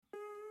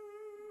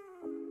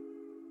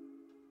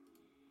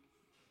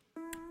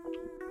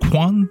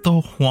Kwon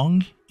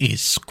Huang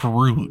is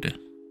screwed.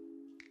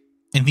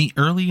 In the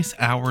earliest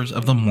hours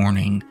of the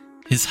morning,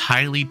 his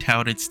highly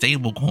touted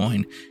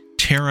stablecoin,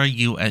 Terra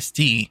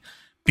USD,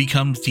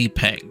 becomes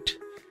depegged.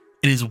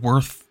 It is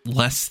worth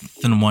less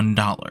than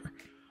 $1.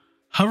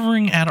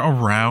 Hovering at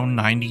around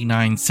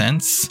 99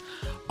 cents,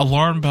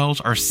 alarm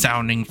bells are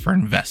sounding for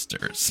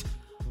investors.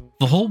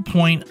 The whole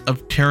point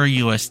of Terra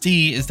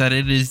USD is that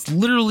it is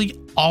literally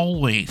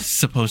always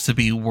supposed to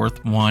be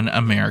worth $1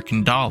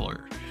 American.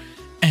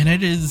 And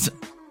it is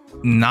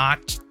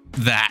not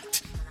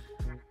that.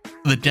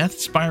 The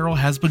death spiral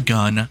has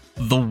begun,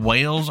 the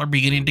whales are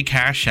beginning to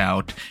cash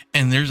out,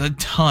 and there's a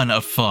ton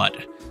of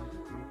FUD.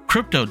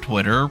 Crypto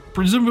Twitter,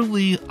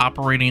 presumably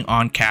operating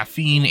on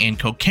caffeine and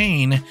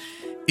cocaine,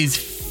 is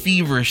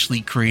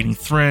feverishly creating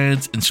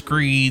threads and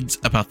screeds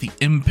about the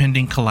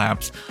impending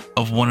collapse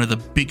of one of the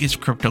biggest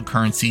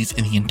cryptocurrencies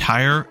in the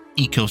entire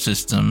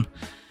ecosystem.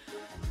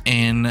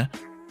 And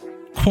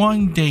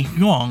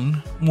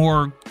Contagion,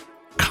 more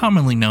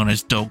commonly known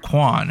as Do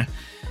Kwon,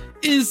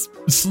 is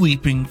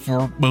sleeping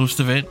for most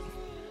of it.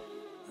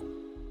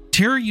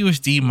 Terra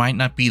USD might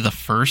not be the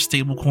first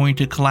stablecoin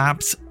to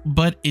collapse,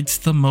 but it's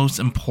the most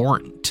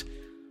important.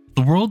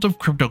 The world of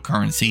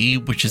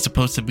cryptocurrency, which is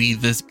supposed to be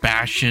this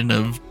bastion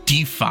of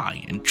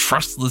DeFi and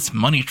trustless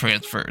money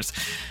transfers,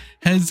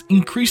 has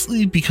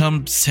increasingly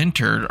become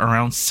centered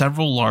around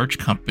several large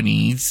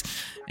companies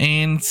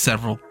and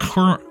several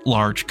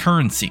large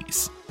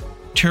currencies.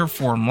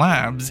 Terraform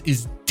Labs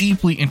is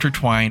deeply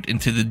intertwined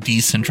into the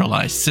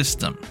decentralized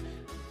system.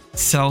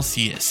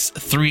 Celsius,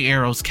 Three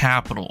Arrows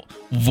Capital,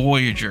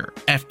 Voyager,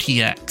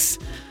 FTX,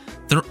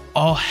 they're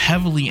all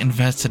heavily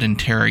invested in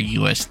Terra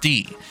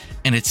USD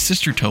and its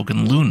sister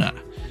token Luna.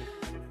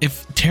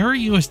 If Terra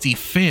USD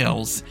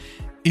fails,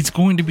 it's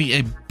going to be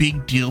a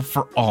big deal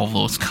for all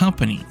those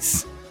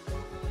companies.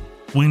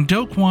 When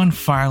Do Kwon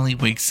finally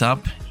wakes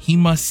up, he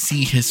must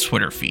see his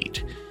Twitter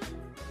feed.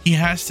 He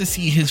has to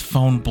see his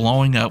phone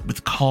blowing up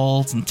with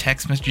calls and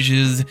text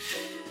messages.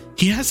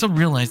 He has to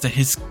realize that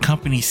his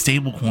company's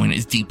stablecoin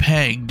is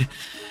depegged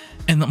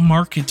and the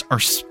markets are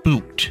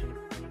spooked.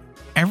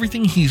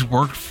 Everything he's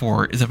worked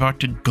for is about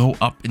to go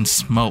up in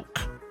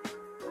smoke.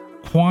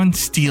 Kwon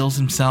steels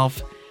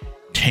himself,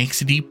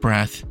 takes a deep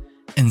breath,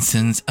 and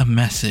sends a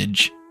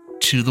message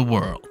to the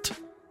world.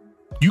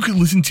 You can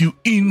listen to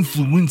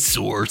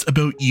influencers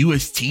about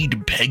UST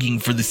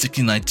depegging for the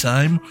 69th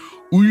time,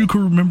 or you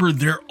can remember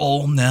they're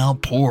all now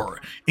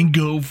poor and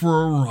go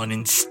for a run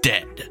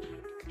instead.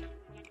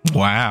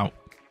 Wow,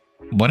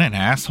 what an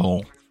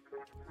asshole.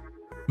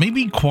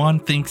 Maybe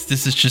Kwon thinks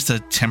this is just a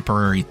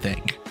temporary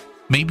thing.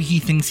 Maybe he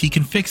thinks he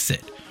can fix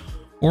it.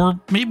 Or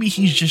maybe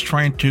he's just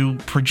trying to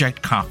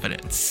project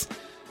confidence.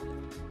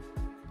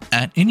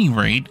 At any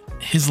rate,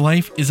 his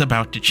life is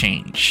about to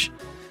change.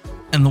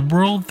 And the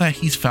world that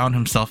he's found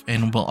himself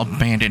in will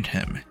abandon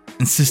him,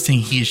 insisting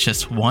he is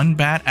just one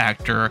bad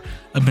actor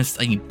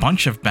amidst a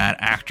bunch of bad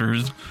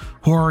actors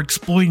who are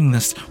exploiting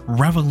this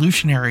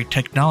revolutionary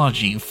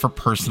technology for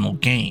personal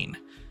gain.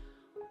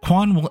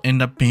 Kwon will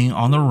end up being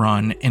on the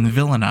run and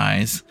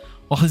villainized,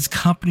 while his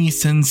company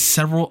sends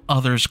several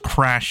others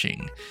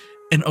crashing,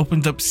 and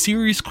opens up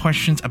serious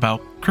questions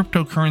about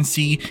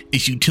cryptocurrency,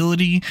 its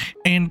utility,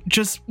 and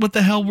just what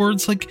the hell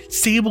words like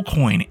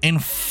stablecoin and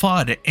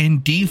FUD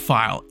and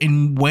DeFi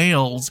and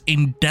whales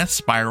and death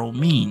spiral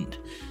mean.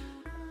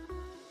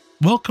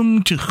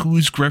 Welcome to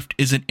Whose Grift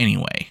Is It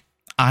Anyway?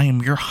 I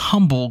am your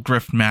humble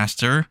grift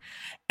master,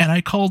 and I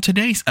call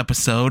today's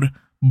episode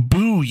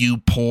Boo You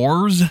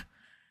Pores,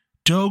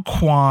 Do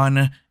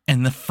Kwon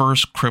and the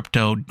First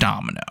Crypto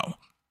Domino.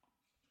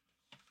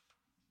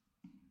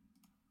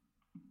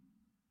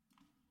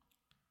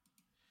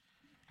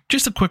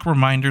 Just a quick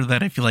reminder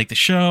that if you like the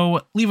show,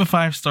 leave a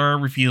 5-star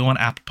review on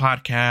Apple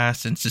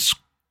Podcasts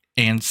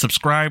and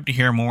subscribe to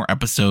hear more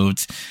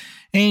episodes.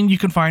 And you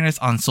can find us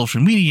on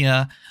social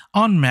media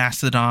on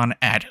Mastodon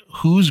at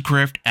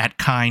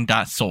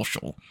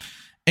whosegrift@kind.social.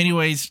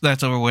 Anyways,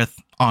 that's over with.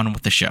 On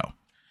with the show.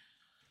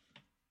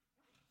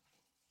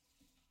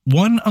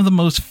 One of the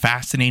most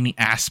fascinating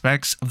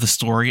aspects of the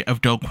story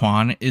of Do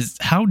Kwon is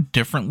how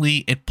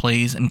differently it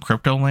plays in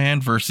crypto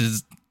land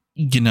versus,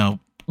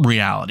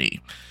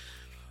 reality.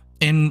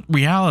 In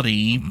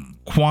reality,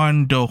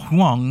 Kwon Do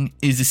Huang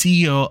is the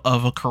CEO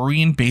of a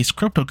Korean-based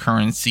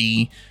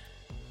cryptocurrency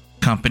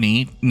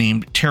company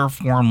named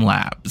Terraform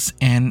Labs,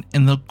 and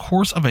in the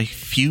course of a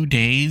few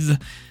days,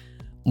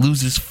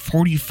 loses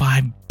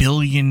 $45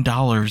 billion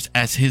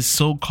as his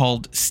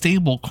so-called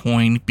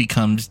stablecoin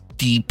becomes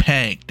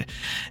depegged,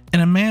 in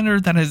a manner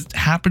that has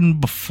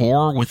happened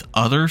before with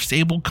other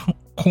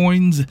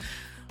stablecoins,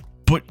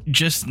 but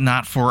just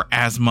not for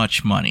as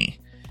much money.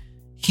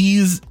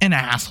 He's an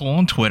asshole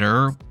on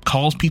Twitter,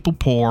 calls people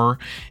poor,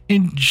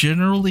 and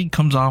generally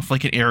comes off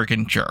like an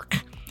arrogant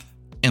jerk.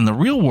 In the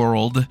real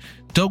world,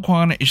 Do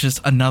Kwon is just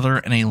another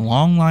in a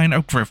long line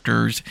of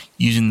grifters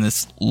using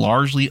this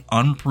largely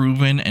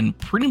unproven and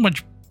pretty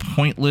much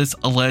pointless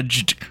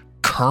alleged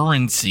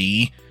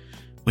currency,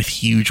 with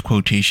huge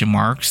quotation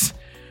marks,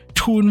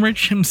 to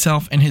enrich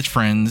himself and his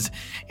friends,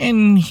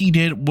 and he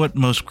did what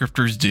most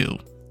grifters do.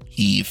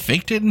 He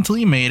faked it until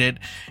he made it,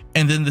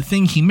 and then the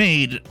thing he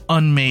made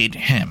unmade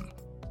him.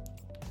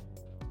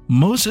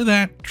 Most of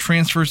that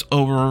transfers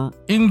over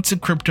into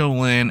crypto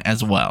land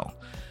as well.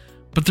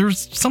 But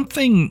there's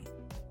something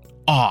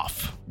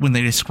off when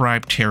they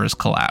describe Terra's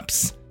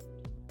collapse.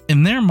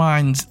 In their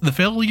minds, the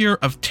failure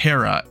of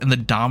Terra and the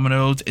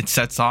dominoes it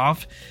sets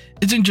off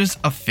isn't just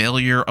a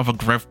failure of a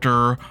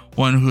grifter,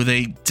 one who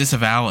they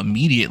disavow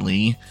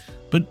immediately,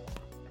 but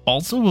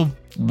also of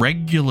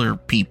regular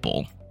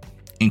people.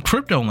 In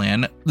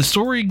Cryptoland, the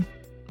story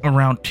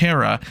around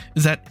Terra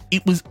is that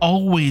it was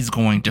always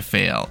going to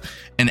fail,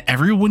 and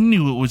everyone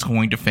knew it was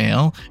going to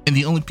fail, and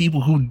the only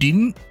people who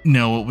didn't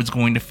know it was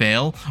going to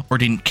fail or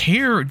didn't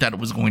care that it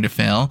was going to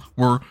fail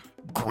were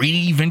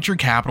greedy venture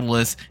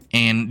capitalists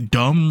and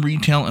dumb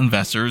retail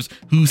investors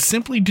who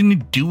simply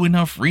didn't do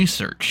enough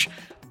research.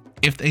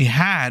 If they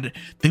had,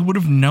 they would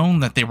have known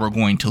that they were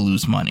going to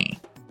lose money.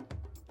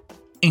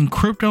 In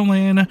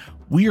Cryptoland,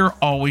 we are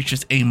always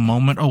just a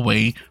moment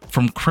away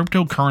from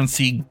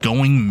cryptocurrency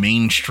going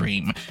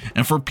mainstream,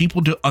 and for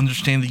people to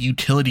understand the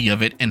utility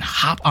of it and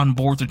hop on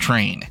board the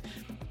train.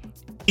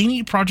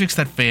 Any projects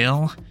that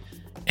fail,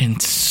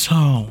 and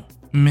so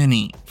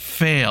many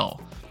fail,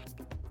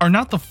 are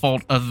not the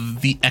fault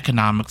of the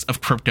economics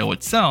of crypto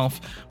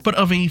itself, but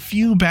of a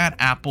few bad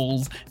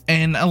apples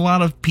and a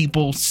lot of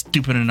people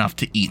stupid enough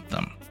to eat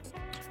them.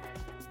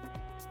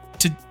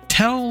 To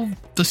tell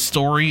the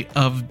story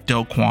of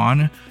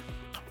Kwon,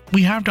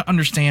 we have to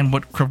understand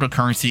what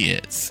cryptocurrency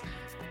is.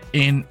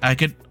 And I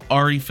could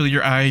already feel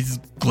your eyes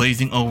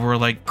glazing over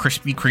like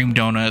Krispy Kreme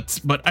donuts,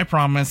 but I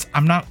promise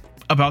I'm not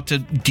about to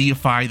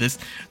deify this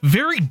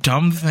very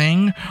dumb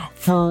thing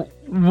for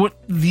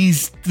what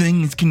these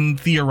things can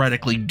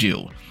theoretically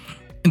do.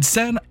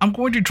 Instead, I'm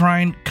going to try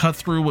and cut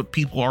through what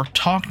people are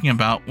talking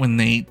about when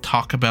they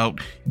talk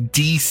about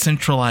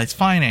decentralized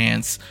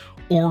finance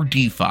or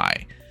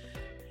DeFi.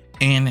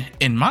 And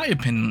in my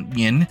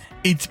opinion,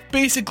 it's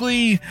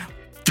basically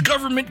the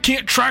government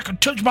can't track or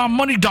touch my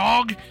money,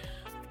 dog.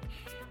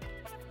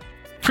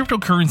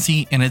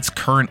 Cryptocurrency in its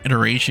current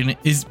iteration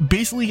is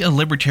basically a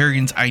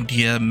libertarian's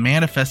idea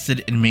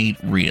manifested and made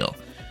real.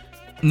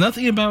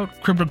 Nothing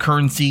about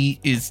cryptocurrency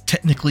is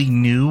technically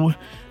new.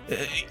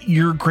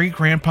 Your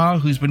great-grandpa,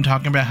 who's been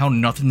talking about how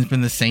nothing's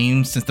been the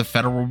same since the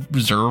Federal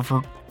Reserve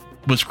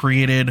was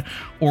created,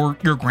 or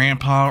your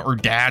grandpa or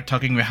dad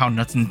talking about how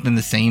nothing's been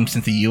the same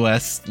since the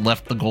US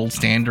left the gold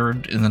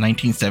standard in the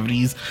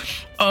 1970s,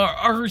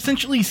 are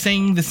essentially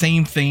saying the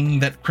same thing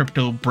that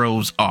crypto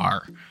bros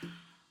are.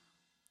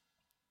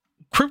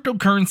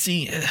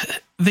 Cryptocurrency,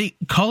 they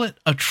call it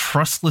a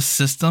trustless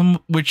system,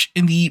 which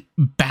in the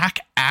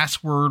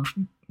back-ass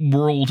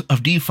world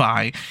of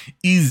DeFi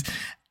is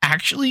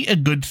actually a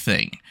good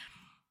thing.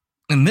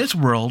 In this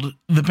world,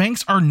 the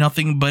banks are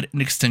nothing but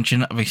an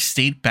extension of a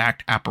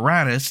state-backed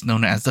apparatus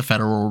known as the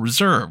Federal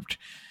Reserve.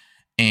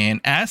 And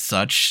as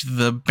such,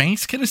 the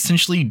banks can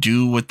essentially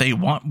do what they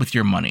want with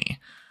your money.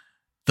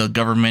 The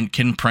government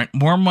can print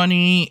more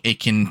money,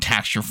 it can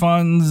tax your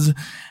funds,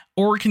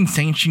 or it can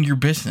sanction your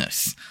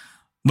business.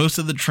 Most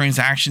of the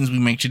transactions we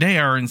make today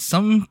are in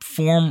some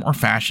form or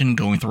fashion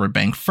going through a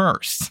bank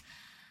first.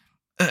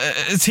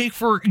 Take,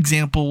 for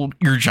example,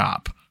 your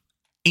job.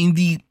 In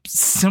the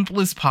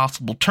simplest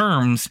possible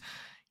terms,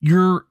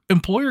 your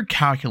employer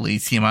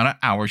calculates the amount of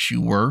hours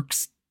you work,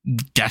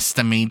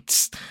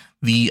 guesstimates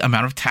the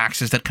amount of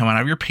taxes that come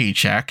out of your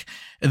paycheck,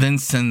 and then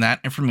send that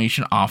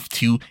information off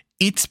to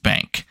its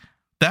bank.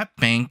 That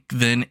bank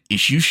then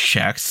issues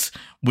checks,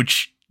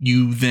 which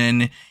you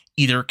then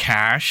either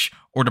cash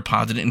or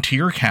deposit it into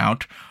your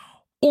account,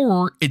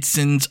 or it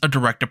sends a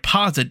direct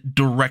deposit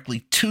directly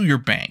to your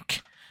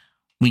bank.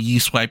 When you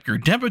swipe your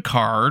debit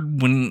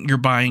card when you're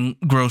buying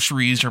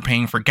groceries or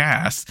paying for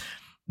gas,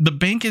 the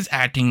bank is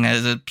acting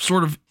as a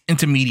sort of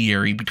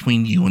intermediary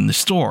between you and the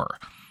store.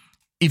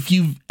 If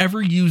you've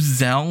ever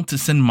used Zelle to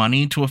send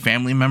money to a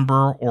family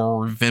member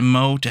or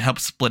Venmo to help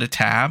split a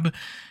tab,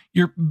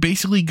 you're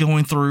basically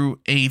going through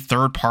a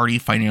third-party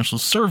financial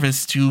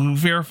service to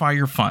verify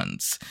your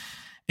funds.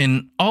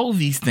 And all of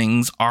these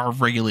things are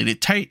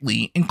regulated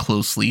tightly and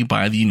closely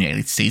by the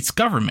United States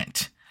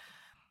government.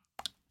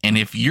 And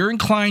if you're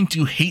inclined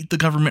to hate the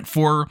government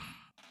for,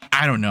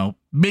 I don't know,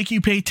 make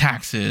you pay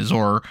taxes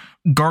or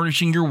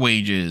garnishing your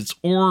wages,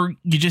 or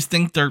you just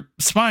think they're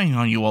spying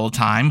on you all the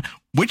time,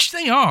 which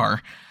they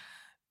are,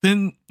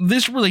 then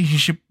this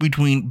relationship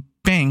between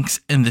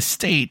banks and the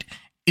state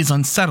is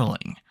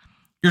unsettling.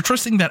 You're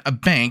trusting that a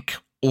bank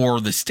or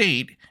the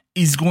state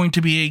is going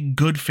to be a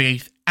good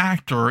faith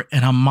actor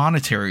in a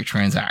monetary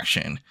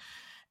transaction.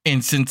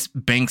 And since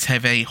banks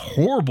have a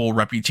horrible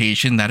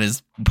reputation that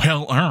is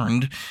well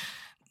earned,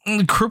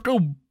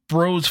 crypto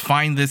bros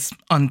find this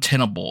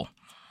untenable.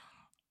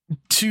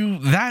 To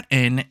that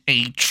end,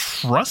 a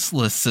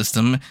trustless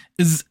system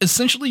is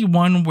essentially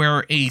one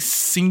where a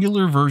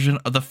singular version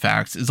of the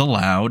facts is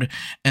allowed,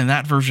 and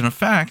that version of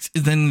facts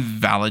is then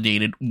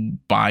validated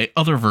by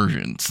other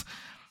versions.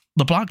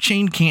 The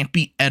blockchain can't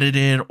be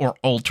edited or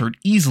altered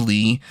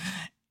easily,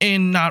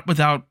 and not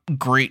without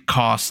great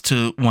cost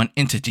to one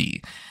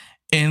entity.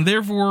 And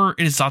therefore,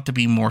 it is thought to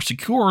be more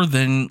secure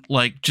than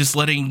just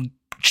letting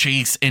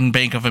Chase and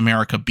Bank of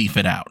America beef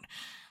it out.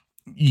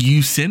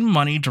 You send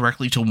money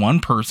directly to one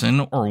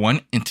person or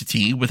one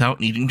entity without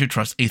needing to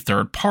trust a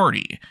third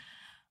party.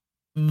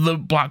 The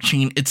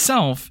blockchain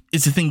itself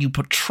is the thing you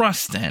put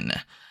trust in,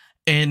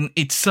 and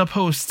it's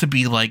supposed to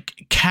be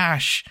like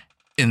cash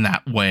in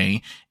that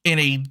way in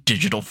a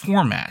digital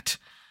format.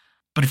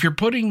 But if you're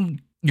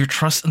putting your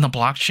trust in the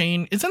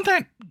blockchain, isn't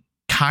that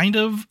kind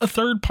of a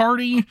third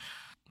party?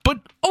 But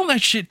all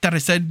that shit that I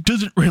said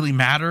doesn't really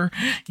matter.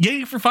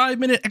 Yay for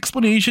 5-minute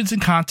explanations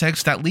and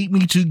context that lead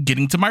me to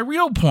getting to my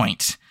real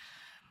point.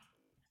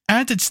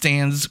 As it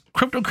stands,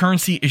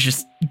 cryptocurrency is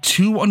just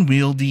too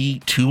unwieldy,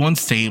 too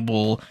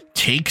unstable,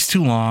 takes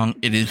too long,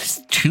 it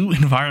is too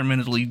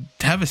environmentally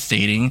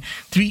devastating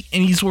to be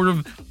any sort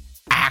of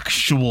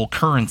actual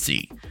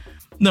currency.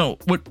 No,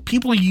 what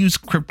people use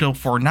crypto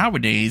for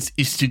nowadays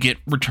is to get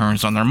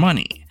returns on their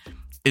money.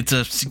 It's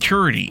a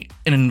security,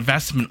 an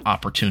investment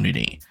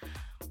opportunity.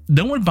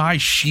 No one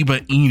buys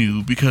Shiba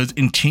Inu because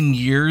in 10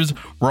 years,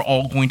 we're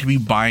all going to be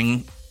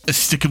buying a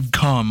stick of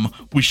gum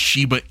with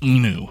Shiba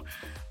Inu.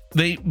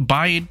 They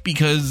buy it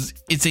because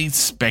it's a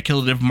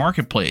speculative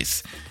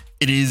marketplace.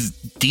 It is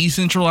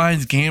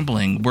decentralized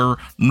gambling where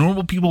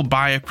normal people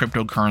buy a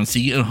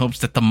cryptocurrency in hopes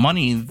that the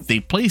money they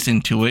place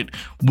into it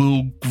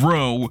will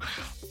grow,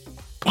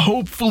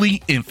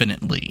 hopefully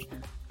infinitely.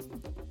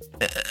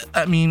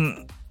 I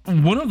mean,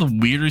 one of the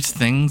weirdest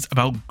things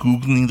about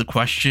Googling the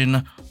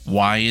question,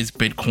 why is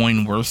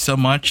Bitcoin worth so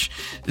much,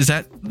 is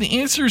that the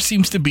answer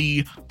seems to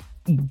be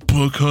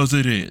because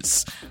it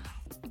is.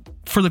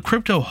 For the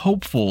crypto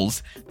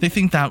hopefuls, they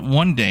think that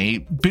one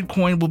day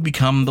Bitcoin will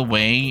become the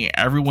way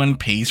everyone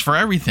pays for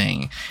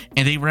everything,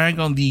 and they rag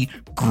on the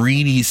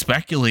greedy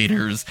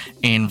speculators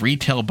and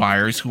retail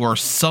buyers who are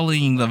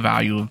sullying the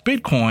value of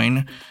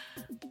Bitcoin,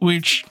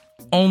 which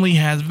only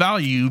has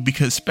value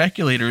because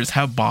speculators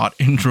have bought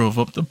and drove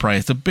up the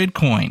price of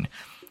Bitcoin.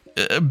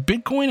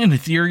 Bitcoin and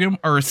Ethereum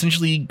are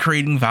essentially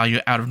creating value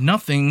out of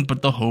nothing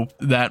but the hope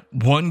that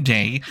one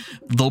day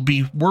they'll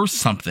be worth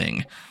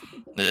something.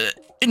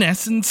 In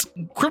essence,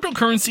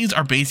 cryptocurrencies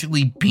are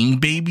basically bean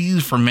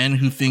babies for men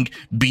who think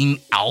being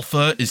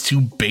alpha is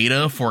too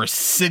beta for a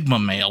sigma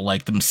male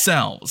like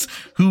themselves,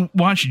 who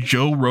watch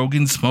Joe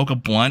Rogan smoke a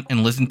blunt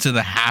and listen to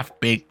the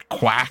half-baked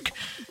quack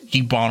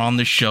he bought on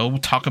the show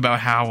talk about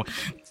how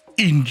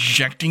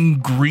injecting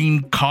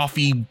green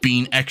coffee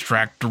bean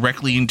extract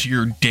directly into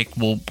your dick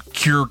will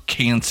cure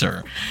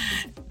cancer.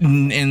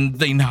 And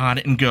they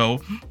nod and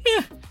go,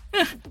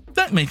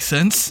 that makes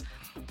sense.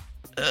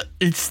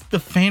 It's the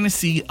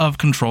fantasy of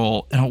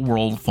control in a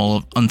world full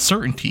of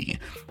uncertainty.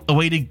 A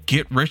way to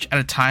get rich at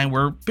a time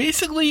where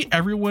basically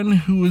everyone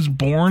who is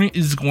born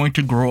is going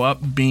to grow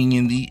up being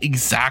in the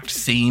exact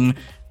same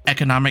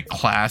economic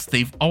class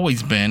they've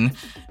always been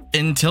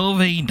until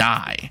they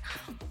die.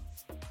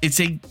 It's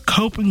a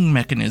coping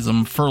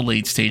mechanism for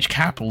late-stage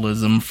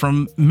capitalism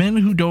from men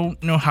who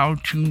don't know how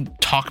to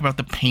talk about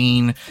the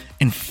pain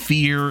and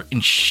fear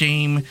and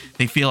shame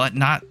they feel at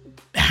not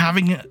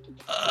having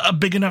a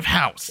big enough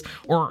house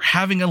or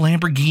having a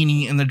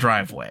Lamborghini in the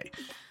driveway.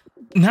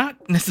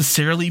 Not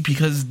necessarily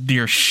because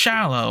they're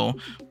shallow,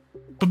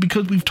 but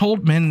because we've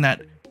told men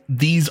that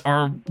these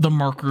are the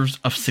markers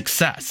of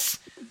success.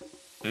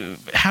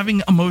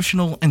 Having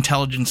emotional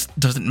intelligence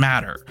doesn't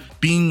matter.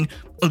 Being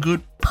a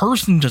good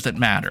person doesn't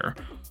matter.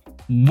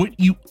 What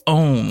you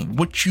own,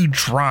 what you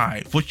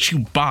drive, what you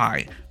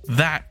buy,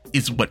 that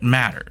is what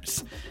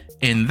matters.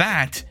 And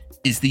that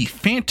is the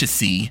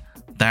fantasy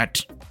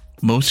that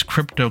most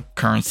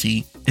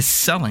cryptocurrency is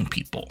selling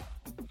people.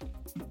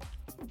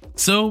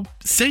 So,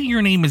 say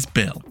your name is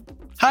Bill.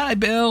 Hi,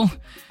 Bill.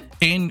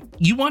 And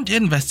you want to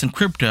invest in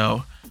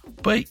crypto,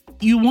 but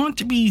you want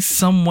to be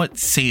somewhat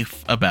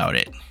safe about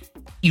it.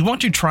 You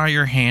want to try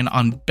your hand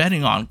on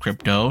betting on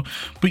crypto,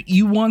 but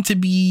you want to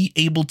be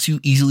able to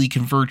easily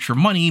convert your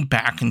money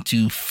back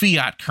into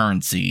fiat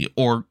currency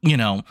or,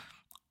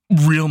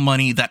 real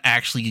money that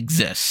actually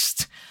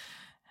exists.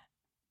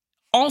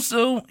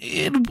 Also,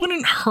 it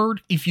wouldn't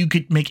hurt if you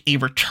could make a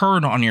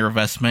return on your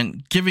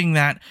investment, given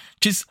that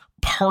just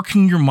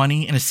parking your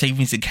money in a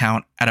savings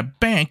account at a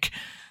bank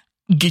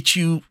gets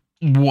you,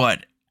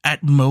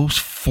 at most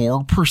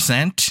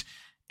 4%?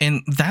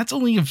 And that's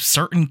only if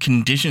certain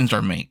conditions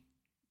are met.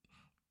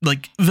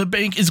 The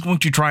bank is going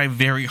to try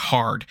very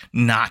hard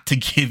not to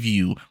give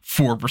you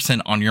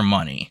 4% on your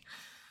money.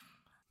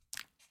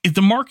 If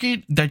the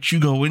market that you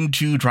go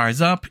into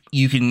dries up,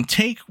 you can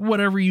take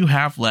whatever you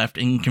have left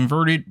and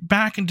convert it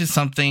back into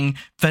something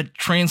that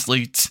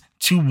translates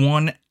to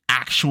one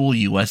actual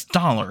US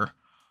dollar.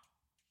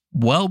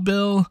 Well,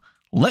 Bill,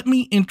 let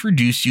me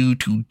introduce you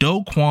to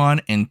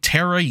Kwon and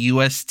Terra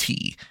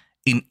UST,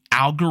 an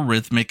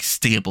algorithmic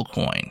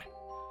stablecoin.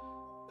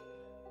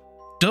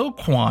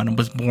 Kwon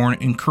was born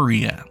in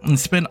Korea and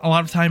spent a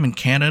lot of time in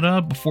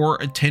Canada before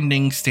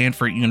attending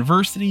Stanford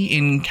University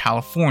in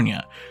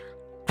California.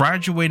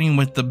 graduating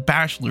with the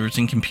bachelor's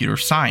in computer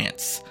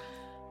science.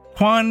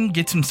 Kwon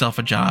gets himself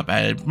a job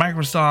at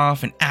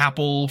Microsoft and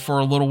Apple for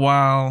a little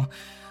while,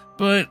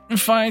 but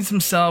finds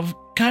himself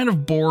kind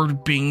of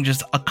bored being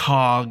just a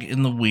cog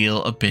in the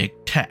wheel of big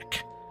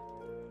tech.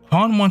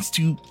 Kwon wants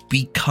to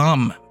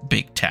become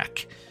big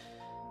tech.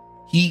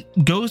 He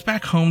goes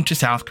back home to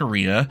South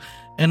Korea,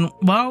 and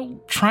while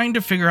trying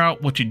to figure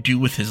out what to do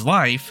with his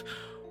life,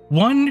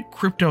 one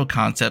crypto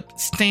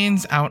concept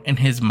stands out in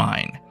his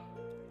mind: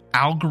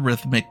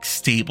 algorithmic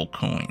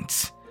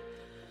stablecoins.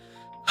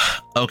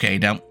 Okay,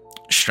 now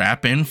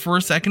strap in for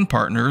a second,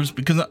 partners,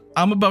 because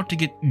I'm about to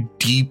get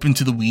deep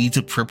into the weeds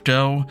of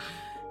crypto,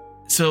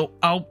 so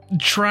I'll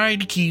try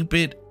to keep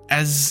it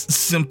as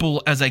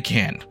simple as I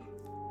can.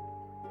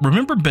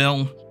 Remember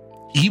Bill?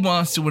 He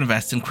wants to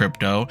invest in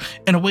crypto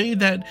in a way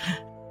that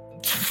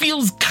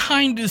feels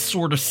kinda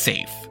sorta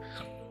safe.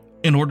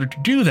 In order to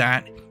do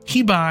that,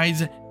 he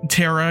buys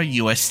Terra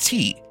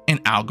UST, an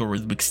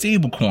algorithmic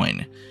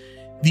stablecoin.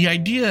 The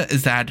idea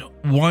is that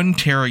 1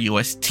 Terra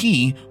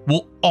UST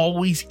will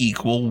always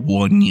equal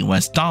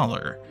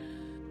 $1.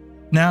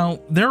 Now,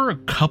 there are a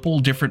couple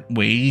different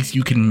ways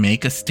you can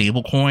make a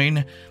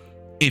stablecoin.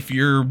 If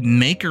you're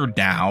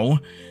MakerDAO,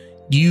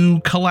 you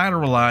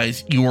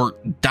collateralize your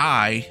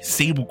DAI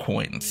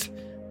stablecoins.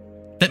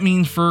 That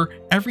means for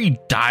every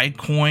DAI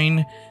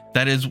coin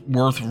that is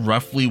worth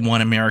roughly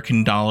 $1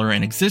 American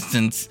in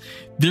existence,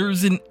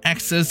 there's an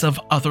excess of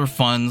other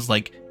funds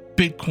like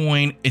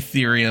Bitcoin,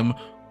 Ethereum,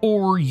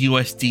 or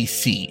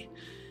USDC.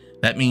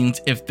 That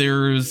means if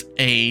there's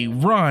a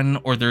run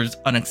or there's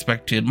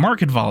unexpected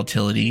market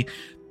volatility,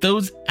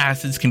 those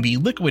assets can be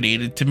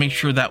liquidated to make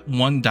sure that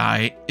one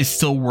DAI is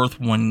still worth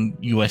 1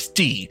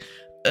 USD.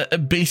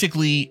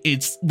 Basically,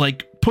 it's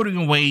like putting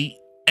away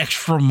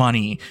extra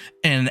money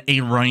in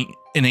a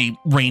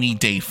rainy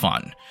day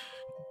fund,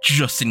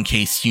 just in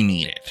case you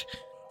need it.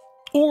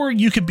 Or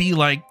you could be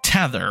like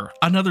Tether,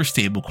 another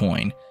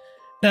stablecoin.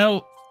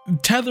 Now,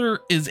 Tether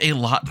is a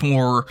lot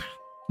more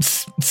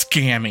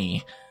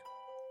scammy.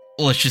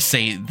 Let's just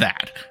say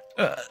that.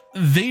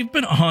 They've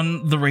been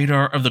on the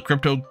radar of the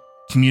crypto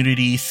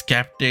community,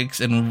 skeptics,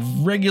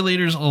 and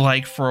regulators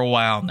alike for a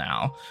while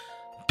now.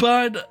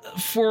 But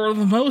for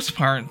the most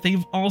part,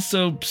 they've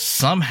also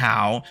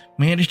somehow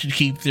managed to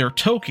keep their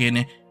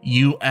token,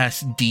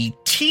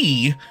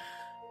 USDT,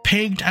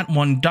 pegged at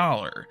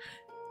 $1.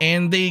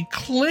 And they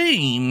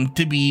claim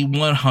to be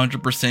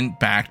 100%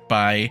 backed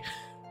by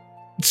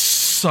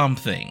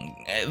something.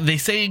 They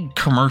say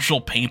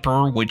commercial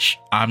paper, which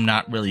I'm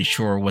not really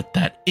sure what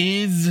that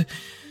is.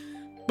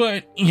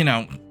 But, you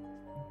know,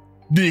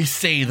 they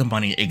say the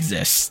money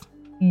exists.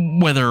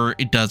 Whether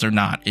it does or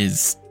not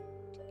is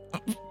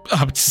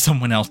up to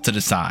someone else to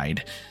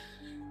decide.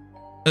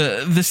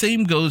 The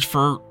same goes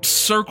for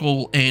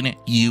Circle and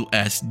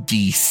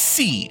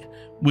USDC,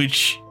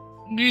 which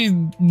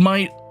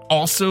might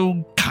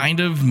also kind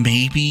of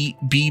maybe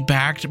be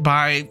backed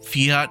by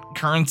fiat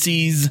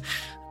currencies,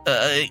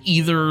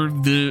 either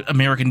the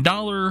American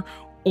dollar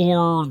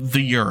or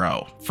the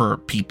euro for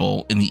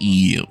people in the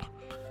EU.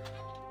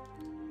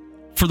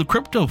 For the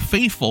crypto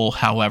faithful,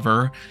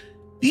 however,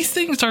 these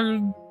things are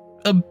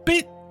a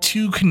bit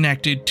too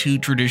connected to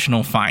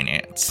traditional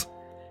finance.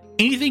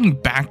 Anything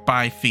backed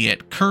by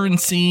fiat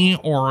currency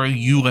or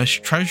US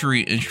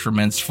Treasury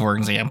instruments, for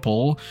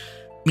example,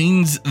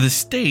 means the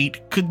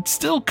state could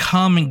still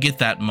come and get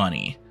that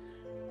money.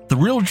 The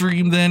real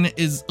dream then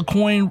is a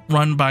coin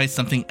run by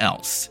something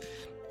else,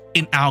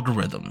 an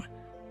algorithm.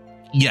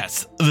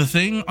 Yes, the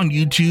thing on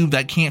YouTube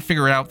that can't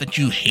figure out that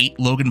you hate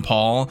Logan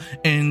Paul,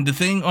 and the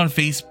thing on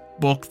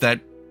Facebook that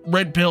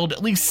red-pilled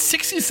at least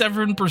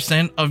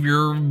 67% of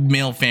your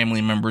male family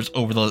members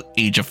over the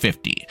age of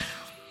 50.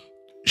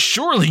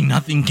 Surely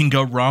nothing can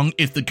go wrong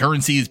if the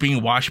currency is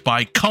being watched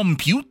by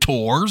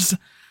computers.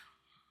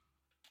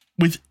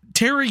 With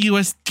Terra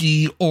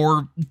USD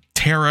or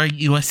Terra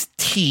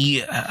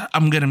UST,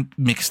 I'm gonna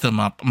mix them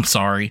up. I'm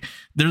sorry.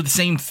 They're the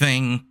same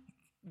thing.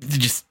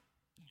 Just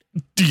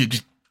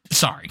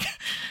sorry.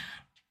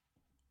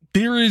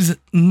 There is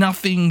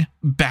nothing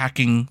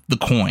backing the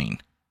coin.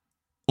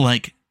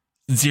 Like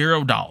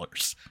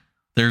 $0.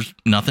 There's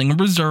nothing in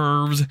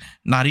reserves,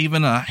 not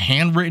even a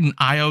handwritten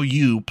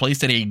IOU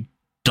placed at a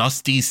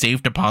dusty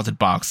safe deposit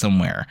box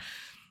somewhere.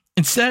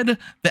 Instead,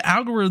 the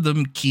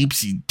algorithm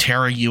keeps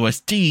Terra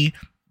USD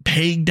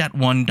pegged at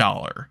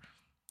 $1.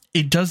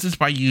 It does this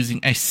by using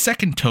a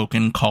second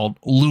token called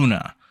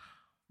Luna.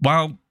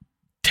 While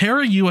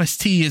Terra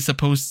UST is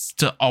supposed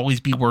to always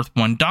be worth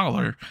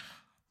 $1,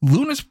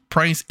 Luna's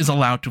price is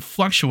allowed to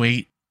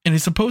fluctuate and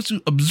is supposed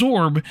to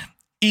absorb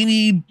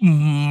any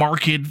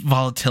market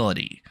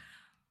volatility.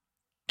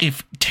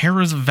 If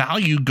Terra's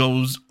value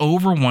goes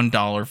over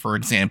 $1, for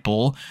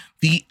example,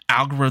 the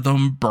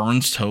algorithm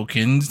burns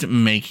tokens,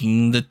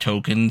 making the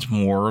tokens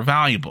more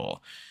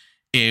valuable.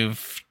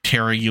 If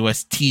Terra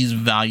UST's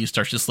value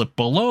starts to slip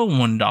below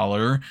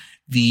 $1,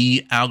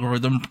 the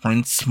algorithm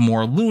prints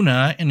more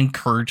Luna and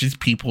encourages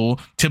people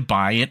to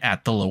buy it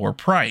at the lower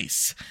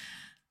price.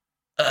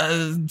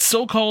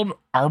 So-called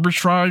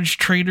arbitrage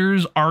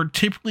traders are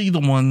typically the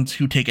ones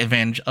who take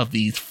advantage of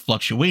these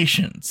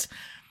fluctuations.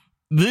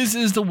 This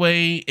is the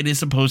way it is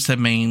supposed to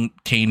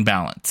maintain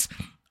balance.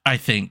 I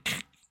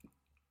think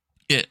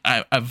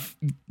I've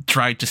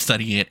tried to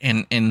study it,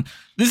 and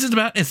this is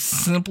about as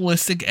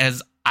simplistic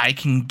as I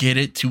can get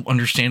it to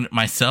understand it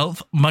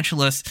myself, much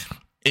less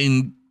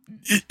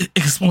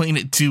explain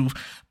it to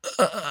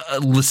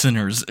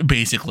listeners,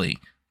 basically.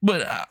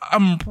 But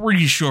I'm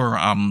pretty sure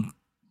I'm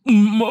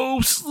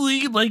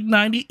mostly like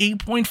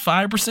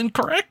 98.5%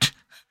 correct.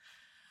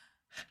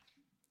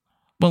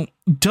 Well,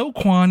 Do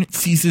Kwon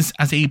sees this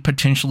as a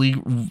potentially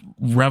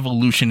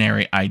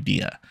revolutionary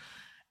idea.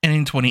 And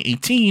in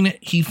 2018,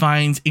 he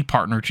finds a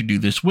partner to do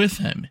this with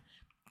him,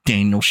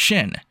 Daniel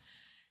Shin.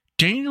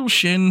 Daniel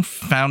Shin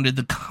founded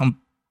the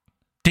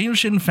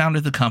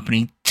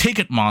company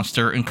Ticket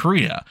Monster in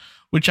Korea,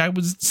 which I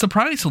was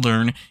surprised to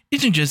learn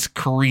isn't just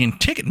Korean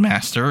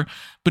Ticketmaster,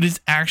 but is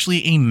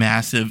actually a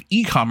massive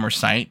e-commerce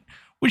site,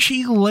 which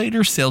he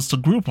later sells to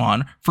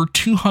Groupon for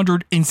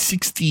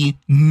 $260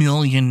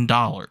 million.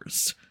 Kwon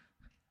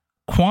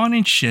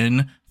and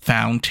Shin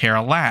found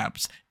Terra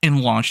Labs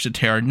and launched the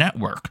Terra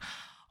Network,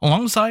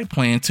 alongside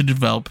plans to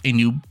develop a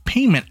new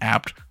payment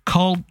app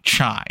called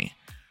Chai.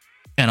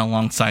 And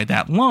alongside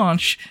that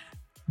launch,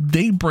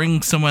 they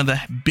bring some of the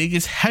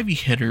biggest heavy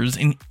hitters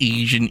in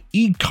Asian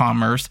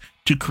e-commerce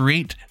to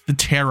create the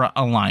Terra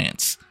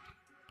Alliance.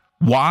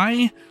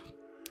 Why?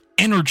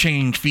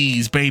 Interchange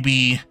fees,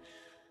 baby.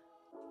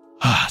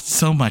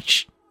 So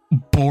much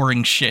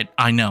boring shit.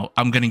 I know.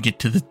 I'm going to get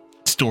to the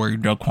story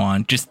of Do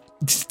Kwon. Just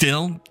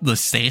still,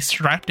 let's stay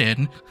strapped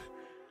in.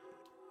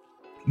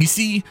 You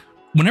see,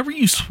 whenever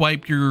you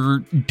swipe your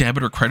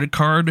debit or credit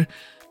card,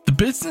 the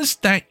business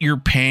that you're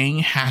paying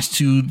has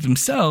to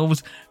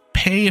themselves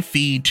pay a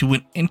fee to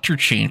an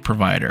interchange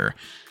provider.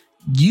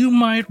 You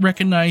might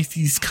recognize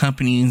these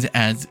companies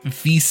as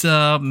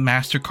Visa,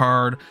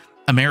 MasterCard,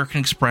 American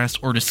Express,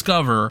 or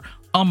Discover,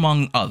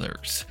 among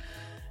others.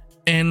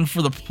 And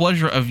for the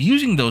pleasure of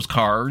using those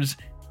cards,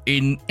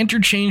 an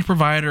interchange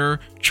provider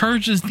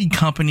charges the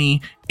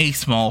company a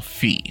small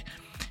fee.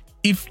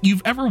 If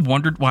you've ever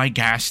wondered why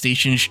gas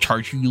stations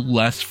charge you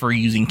less for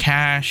using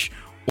cash,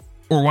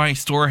 or why a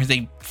store has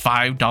a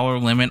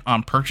 $5 limit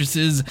on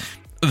purchases,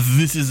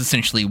 this is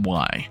essentially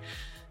why.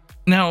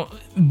 Now,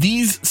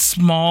 these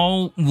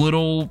small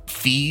little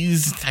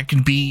fees that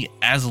can be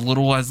as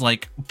little as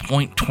like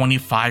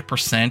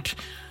 0.25%,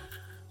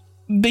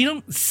 they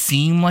don't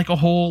seem like a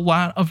whole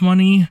lot of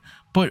money,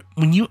 but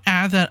when you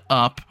add that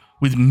up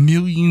with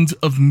millions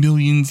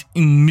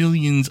and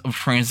millions of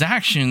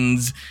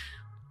transactions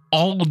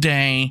all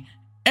day,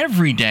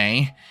 every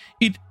day,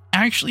 it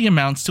actually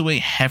amounts to a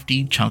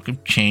hefty chunk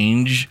of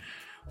change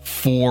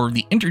for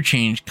the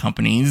interchange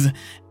companies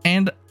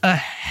and a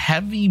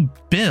heavy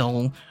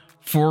bill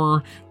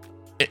for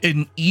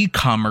an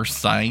e-commerce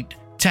site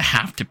to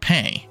have to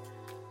pay.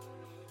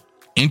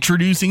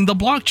 Introducing the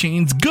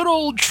blockchain's good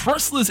old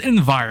trustless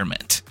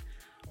environment.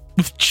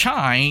 With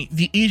Chai,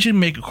 the Asian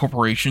mega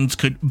corporations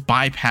could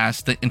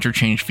bypass the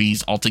interchange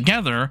fees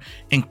altogether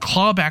and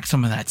claw back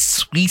some of that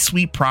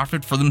sweet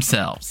profit for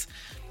themselves.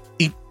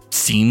 It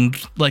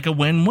seemed like a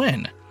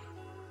win-win.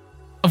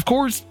 Of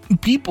course,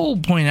 people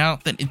point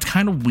out that it's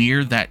kind of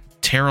weird that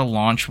Terra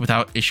launched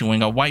without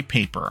issuing a white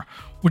paper,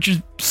 which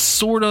is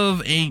sort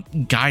of a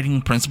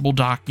guiding principle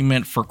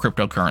document for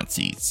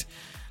cryptocurrencies.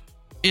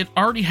 It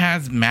already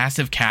has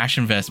massive cash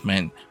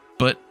investment,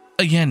 but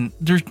again,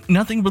 there's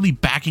nothing really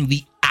backing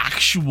the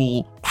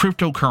actual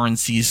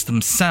cryptocurrencies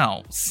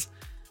themselves.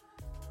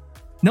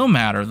 No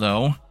matter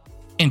though,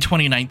 in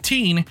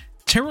 2019,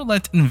 Terra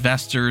let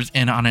investors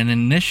in on an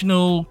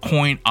initial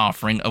coin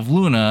offering of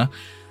Luna,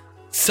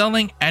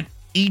 selling at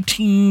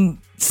 18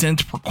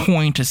 cents per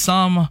coin to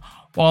some,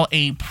 while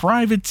a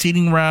private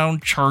seeding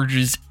round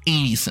charges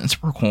 80 cents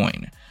per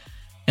coin.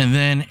 And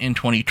then in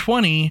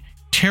 2020,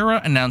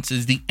 Terra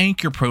announces the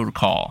Anchor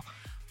Protocol.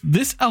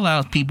 This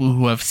allows people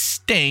who have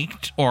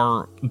staked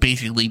or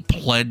basically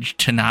pledged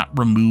to not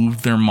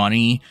remove their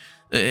money.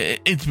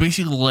 It's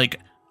basically like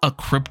a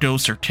crypto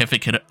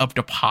certificate of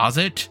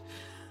deposit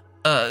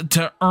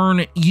to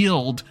earn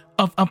yield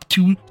of up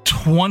to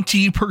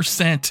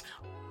 20%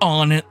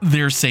 on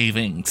their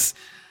savings.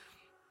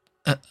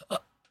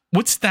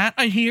 What's that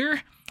I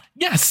hear?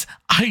 Yes,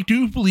 I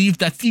do believe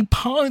that's the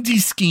Ponzi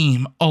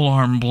scheme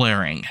alarm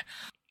blaring.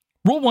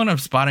 Rule 1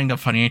 of spotting a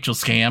financial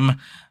scam: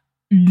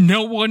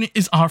 no one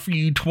is offering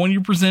you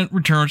 20%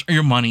 returns on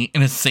your money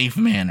in a safe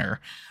manner.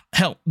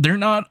 Hell, they're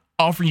not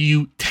offering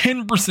you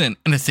 10%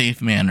 in a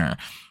safe manner.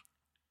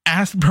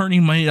 Ask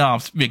Bernie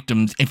Madoff's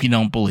victims if you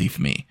don't believe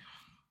me.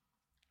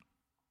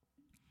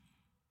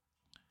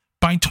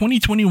 By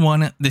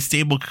 2021, the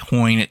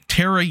stablecoin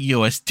Terra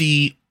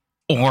USD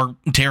or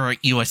Terra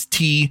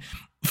UST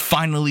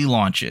finally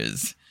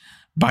launches.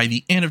 By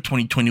the end of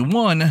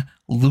 2021,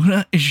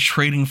 Luna is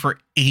trading for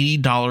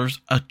 $80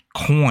 a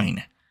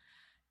coin.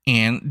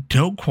 And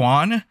Do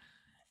Kwon,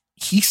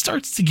 he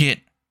starts to get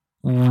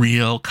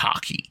real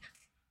cocky.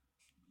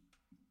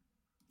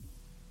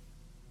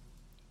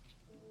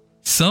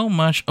 So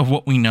much of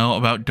what we know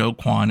about Do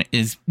Kwon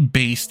is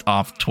based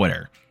off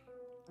Twitter.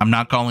 I'm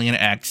not calling it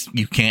X.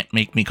 You can't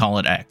make me call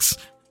it X.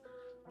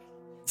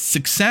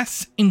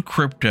 Success in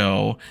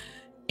crypto,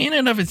 in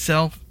and of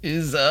itself,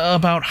 is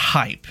about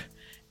hype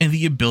and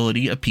the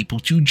ability of people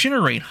to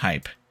generate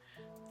hype.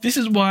 This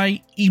is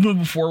why, even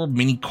before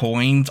many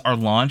coins are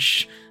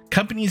launched,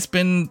 companies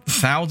spend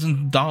thousands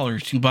of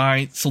dollars to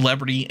buy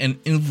celebrity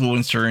and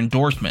influencer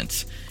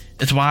endorsements.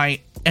 It's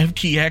why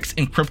FTX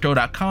and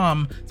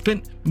Crypto.com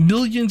spent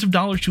millions of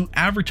dollars to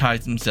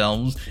advertise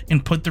themselves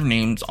and put their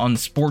names on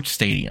sports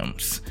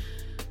stadiums.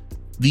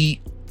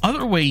 The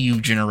other way you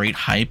generate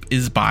hype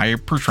is by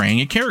portraying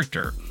a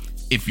character.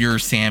 If you're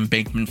Sam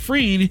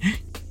Bankman-Fried,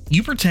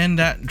 you pretend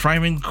that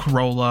driving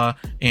Corolla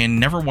and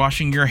never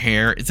washing your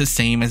hair is the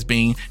same as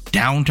being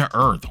down to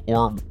earth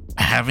or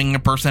having a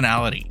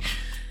personality.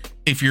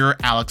 If you're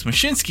Alex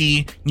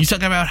Mashinsky, you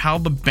talk about how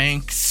the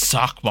banks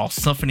suck while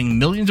siphoning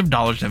millions of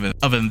dollars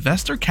of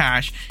investor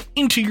cash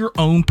into your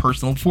own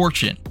personal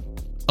fortune,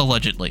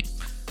 allegedly.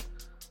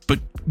 But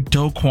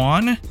Do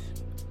Kwon,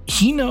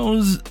 he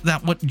knows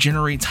that what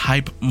generates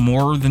hype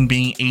more than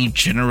being a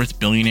generous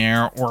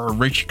billionaire or a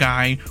rich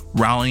guy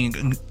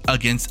rallying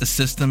against a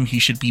system he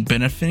should be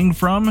benefiting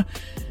from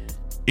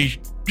is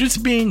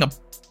just being a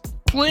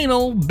plain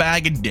old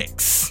bag of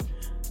dicks.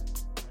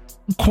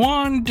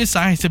 Kwon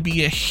decides to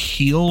be a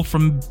heel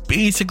from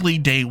basically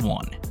day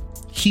one.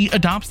 He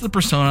adopts the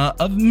persona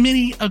of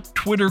many a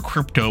Twitter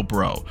crypto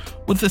bro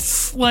with a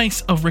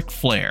slice of Ric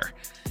Flair.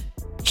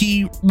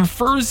 He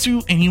refers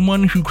to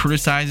anyone who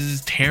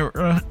criticizes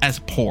Terra as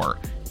poor.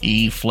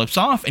 He flips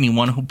off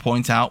anyone who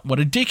points out what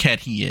a dickhead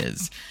he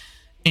is.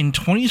 In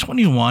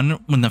 2021,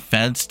 when the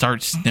Fed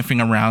starts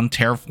sniffing around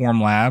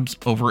Terraform Labs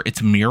over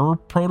its mirror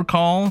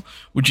protocol,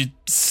 which is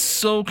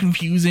so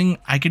confusing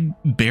I could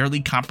barely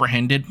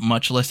comprehend it,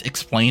 much less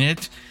explain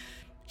it,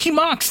 he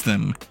mocks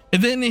them,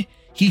 and then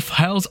he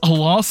files a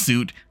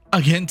lawsuit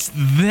against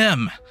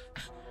them.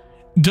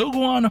 Do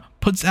Kwon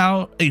puts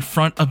out a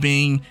front of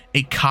being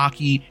a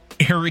cocky,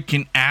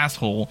 arrogant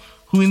asshole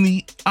who in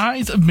the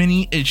eyes of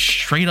many is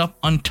straight up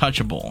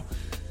untouchable.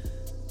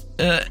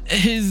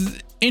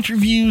 His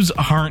interviews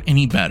aren't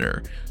any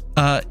better.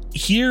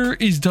 Here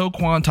is Do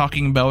Kwon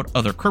talking about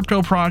other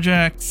crypto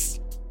projects.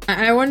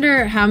 I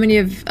wonder how many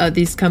of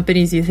these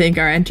companies you think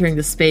are entering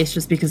the space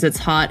just because it's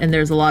hot and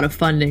there's a lot of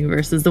funding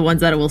versus the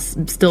ones that will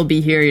still be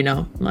here,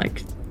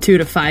 like 2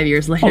 to 5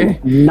 years later.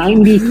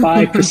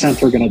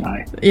 95% are going to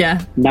die.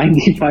 Yeah.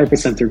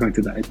 95% are going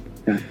to die.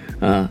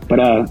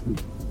 Yeah.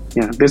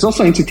 Yeah, there's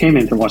also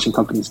entertainment in watching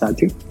companies die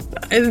too.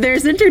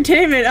 There's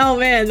entertainment. Oh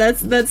man,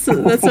 that's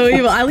so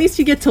evil. At least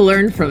you get to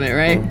learn from it,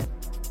 right?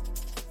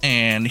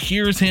 And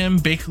here's him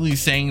basically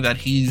saying that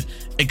he's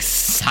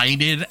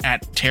excited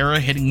at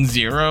Terra hitting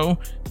zero.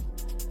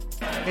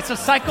 It's a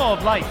cycle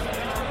of life.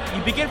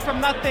 You begin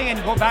from nothing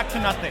and go back to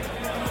nothing.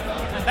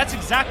 And that's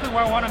exactly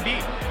where I want to be.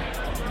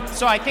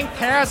 So I think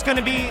Terra is going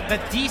to be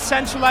the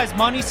decentralized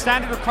money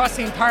standard across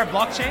the entire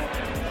blockchain,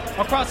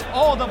 across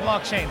all the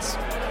blockchains.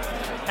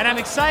 And I'm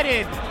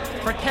excited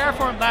for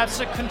Terraform Labs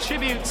to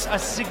contribute a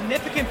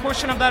significant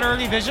portion of that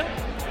early vision,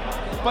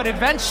 but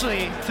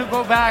eventually to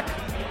go back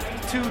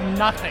to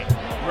nothing.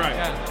 Right.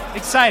 Yeah.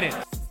 Excited.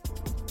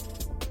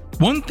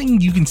 One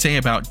thing you can say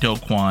about Do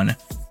Kwon,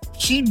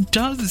 he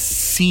does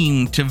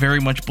seem to very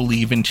much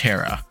believe in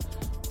Terra.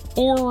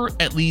 Or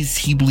at least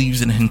he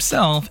believes in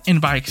himself, and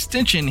by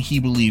extension, he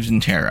believes in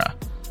Terra.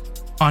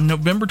 On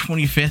November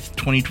 25th,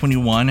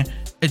 2021,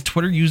 a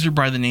Twitter user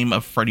by the name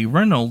of Freddie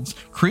Reynolds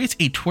creates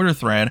a Twitter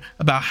thread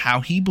about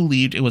how he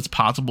believed it was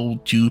possible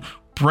to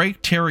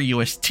break Terra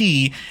UST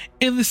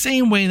in the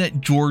same way that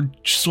George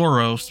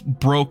Soros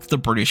broke the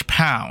British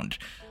pound,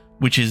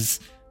 which is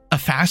a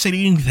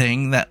fascinating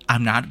thing that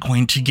I'm not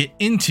going to get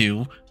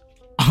into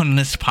on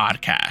this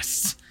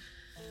podcast.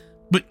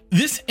 But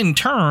this in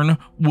turn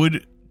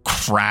would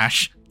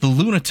crash the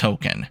Luna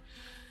token.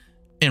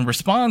 In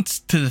response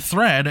to the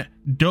thread,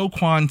 Do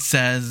Kwon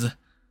says,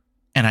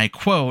 and I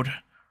quote,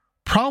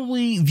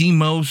 "Probably the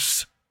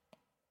most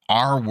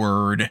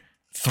R-word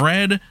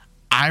thread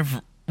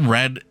I've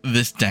read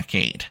this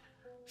decade.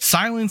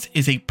 Silence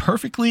is a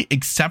perfectly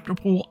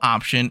acceptable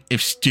option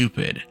if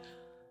stupid.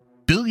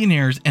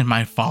 Billionaires in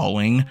my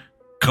following,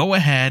 go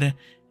ahead,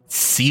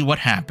 see what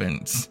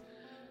happens."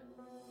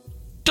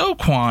 Do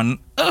Kwon,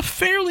 a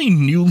fairly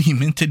newly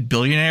minted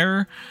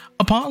billionaire,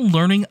 upon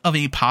learning of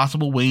a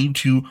possible way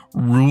to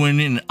ruin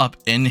and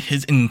upend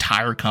his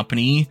entire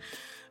company,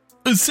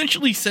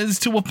 essentially says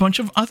to a bunch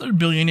of other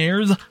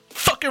billionaires,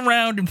 "Fuck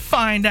around and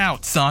find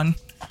out, son."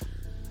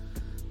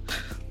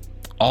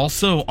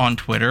 Also on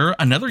Twitter,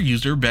 another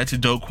user bets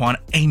Do Kwon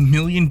 $1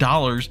 million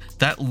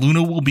that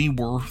Luna will be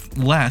worth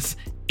less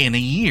in a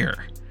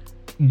year.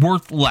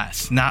 Worth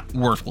less, not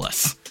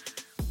worthless.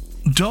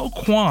 Do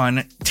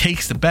Kwon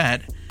takes the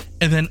bet,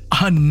 and then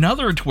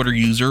another Twitter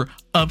user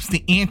ups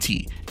the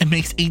ante and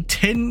makes a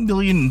 $10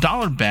 million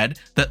bet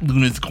that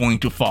Luna is going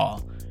to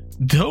fall.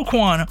 Do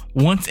Kwon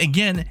once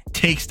again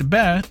takes the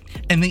bet,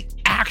 and they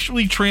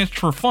actually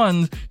transfer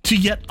funds to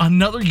yet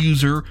another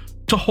user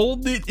to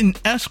hold it in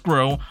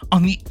escrow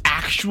on the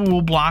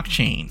actual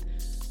blockchain.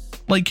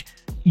 Like,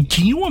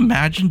 can you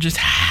imagine just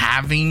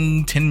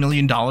having $10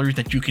 million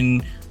that you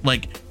can,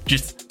 like,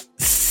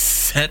 just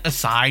set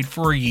aside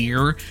for a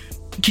year?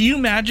 Can you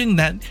imagine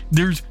that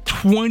there's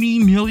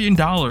 $20 million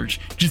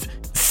just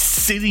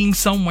sitting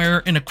somewhere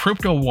in a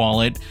crypto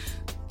wallet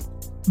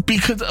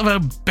because of a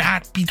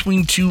bet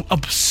between two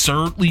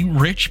absurdly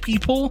rich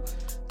people?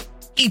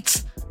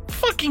 It's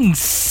fucking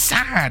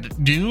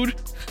sad, dude.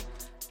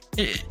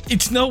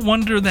 It's no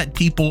wonder that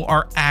people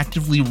are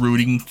actively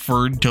rooting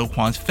for Do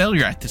Kwon's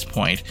failure at this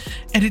point,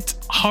 and it's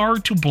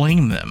hard to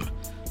blame them.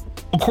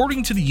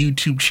 According to the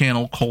YouTube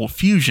channel Cold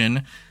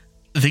Fusion,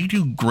 they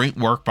do great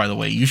work, by the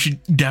way. You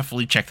should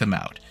definitely check them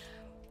out.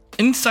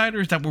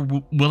 Insiders that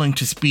were willing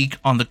to speak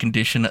on the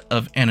condition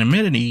of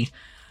anonymity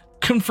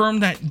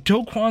confirmed that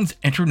Do Kwon's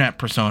internet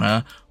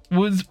persona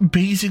was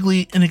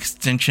basically an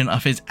extension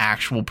of his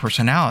actual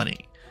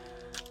personality.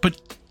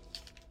 But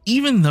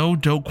even though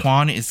Do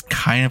Kwon is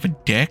kind of a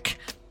dick,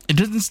 it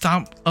doesn't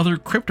stop other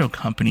crypto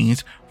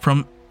companies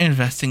from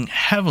investing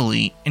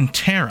heavily in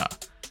Terra.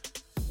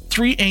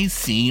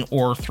 3AC,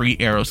 or Three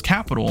Arrows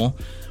Capital,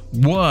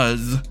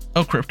 was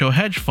a crypto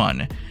hedge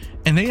fund,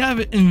 and they have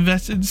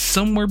invested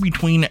somewhere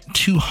between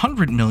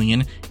 $200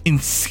 million and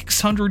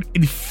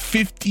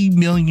 $650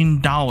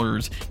 million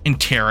in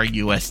Terra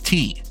UST.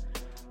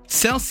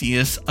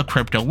 Celsius, a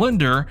crypto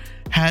lender,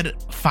 had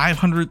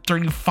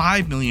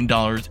 $535 million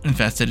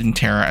invested in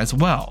Terra as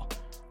well.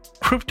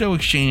 Crypto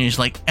exchanges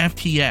like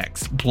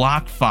FTX,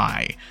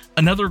 BlockFi,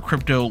 another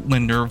crypto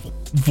lender,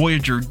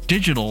 Voyager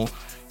Digital,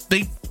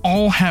 they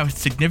all have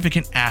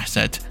significant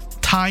assets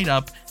tied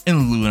up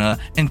in Luna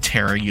and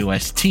Terra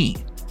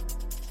UST.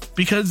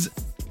 Because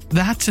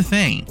that's the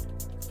thing.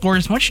 For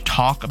as much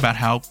talk about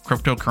how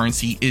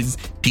cryptocurrency is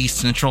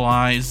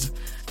decentralized,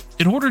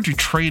 in order to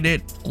trade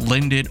it,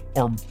 lend it,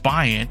 or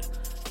buy it,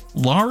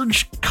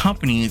 large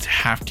companies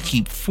have to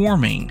keep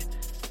forming.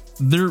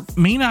 There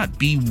may not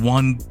be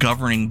one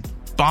governing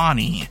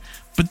body,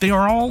 but they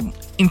are all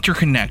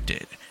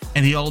interconnected,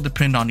 and they all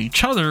depend on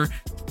each other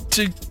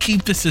to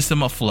keep the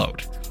system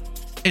afloat.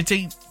 It's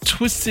a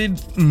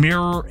twisted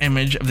mirror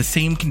image of the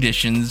same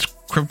conditions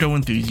crypto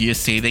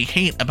enthusiasts say they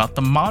hate about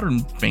the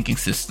modern banking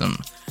system.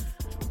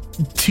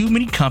 Too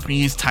many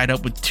companies tied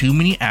up with too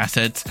many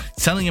assets,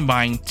 selling and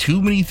buying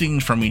too many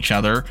things from each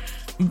other,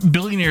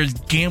 billionaires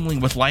gambling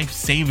with life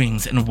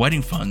savings and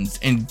wedding funds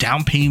and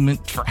down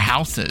payment for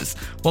houses,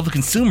 while the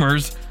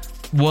consumers,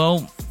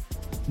 well,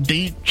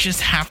 they just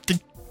have to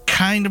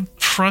kind of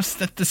trust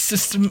that the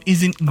system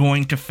isn't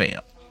going to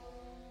fail.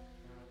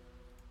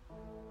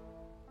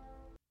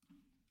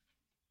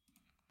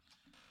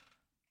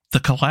 The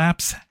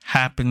collapse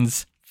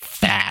happens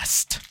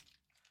fast.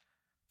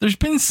 There's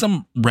been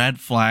some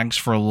red flags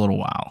for a little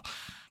while.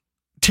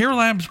 Terra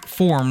Labs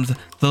forms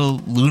the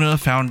Luna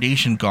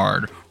Foundation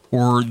Guard,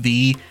 or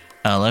the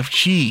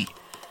LFG.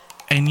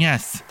 And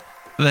yes,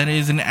 that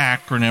is an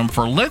acronym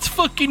for Let's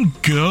Fucking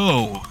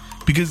Go,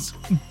 because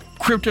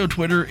crypto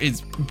Twitter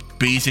is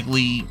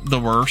basically the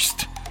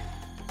worst,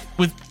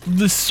 with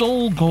the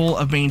sole goal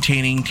of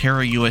maintaining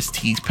Terra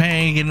UST's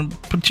peg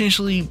and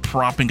potentially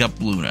propping up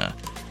Luna.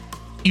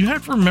 You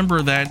have to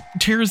remember that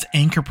Terra's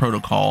Anchor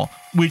protocol,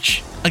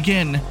 which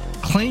again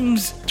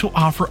claims to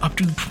offer up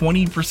to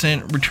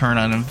 20% return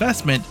on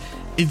investment,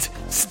 is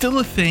still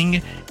a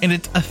thing, and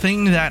it's a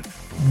thing that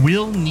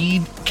will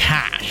need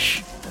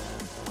cash.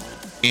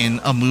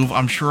 In a move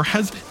I'm sure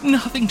has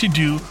nothing to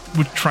do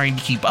with trying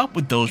to keep up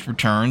with those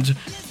returns,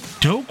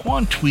 Do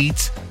Kwon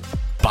tweets,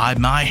 "By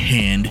my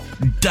hand,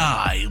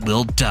 Dai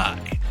will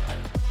die."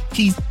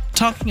 He's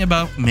talking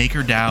about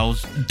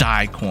MakerDAO's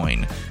Dai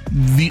coin,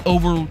 the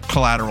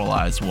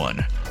over-collateralized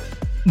one.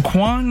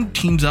 Kwon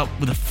teams up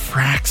with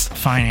Frax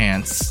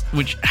Finance,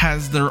 which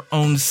has their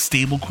own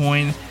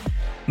stablecoin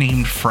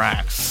named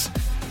Frax.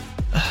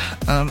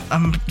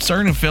 I'm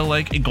starting to feel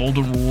like a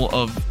golden rule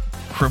of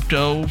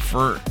crypto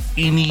for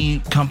any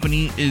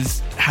company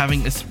is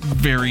having a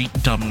very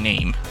dumb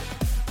name.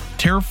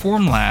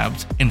 Terraform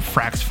Labs and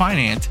Frax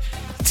Finance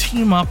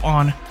team up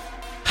on,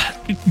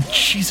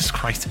 Jesus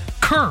Christ,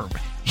 Curve,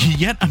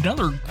 yet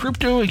another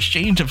crypto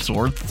exchange of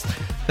sorts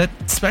that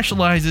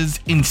specializes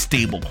in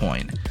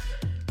stablecoin.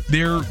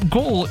 Their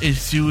goal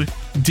is to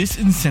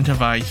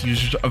disincentivize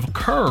users of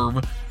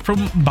Curve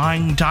from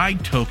buying DAI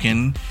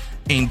token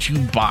and to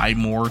buy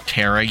more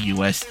Terra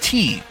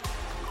UST.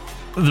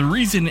 The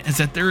reason is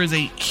that there is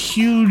a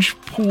huge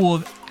pool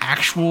of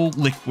actual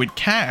liquid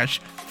cash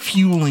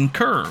fueling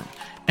Curve.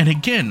 And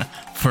again,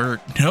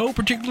 for no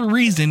particular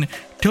reason,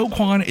 Do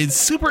Kwon is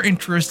super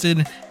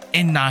interested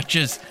in not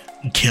just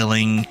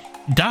killing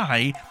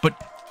DAI, but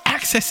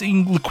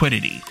accessing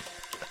liquidity.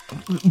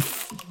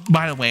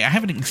 By the way, I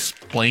haven't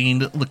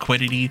explained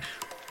liquidity.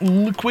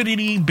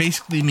 Liquidity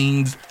basically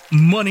means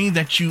money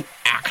that you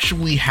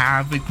actually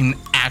have and can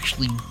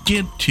actually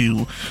get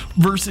to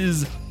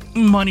versus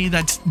money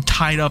that's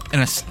tied up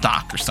in a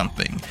stock or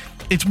something.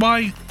 It's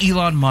why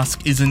Elon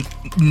Musk isn't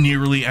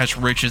nearly as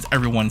rich as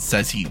everyone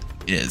says he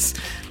is.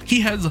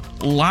 He has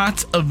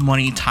lots of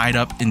money tied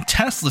up in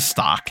Tesla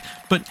stock,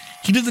 but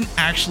he doesn't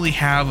actually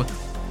have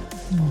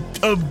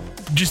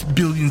just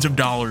billions of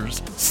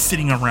dollars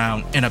sitting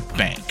around in a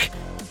bank.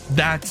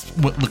 That's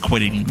what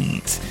liquidity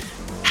means.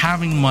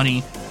 Having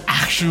money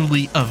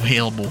actually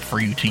available for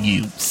you to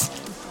use.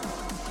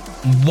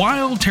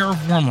 While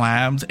Terraform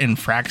Labs and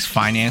Frax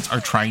Finance are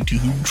trying to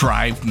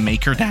drive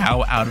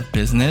MakerDAO out of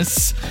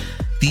business,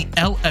 the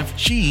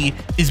LFG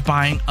is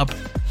buying up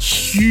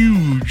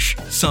huge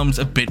sums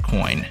of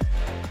Bitcoin.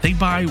 They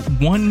buy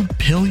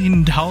 $1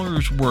 billion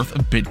worth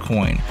of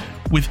Bitcoin,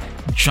 with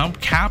Jump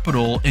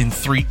Capital and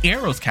Three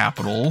Arrows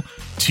Capital,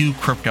 two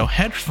crypto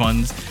hedge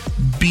funds,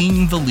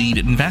 being the lead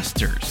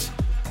investors.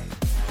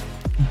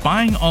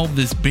 Buying all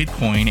this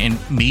Bitcoin and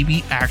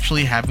maybe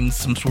actually having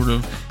some sort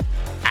of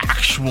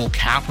actual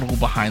capital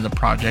behind the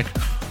project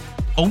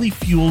only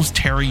fuels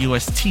Terra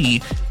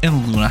UST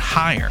and Luna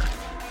higher.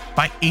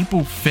 By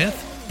April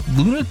 5th,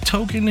 Luna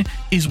token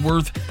is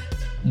worth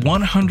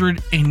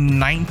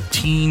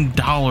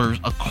 $119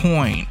 a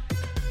coin.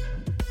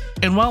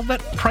 And while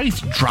that price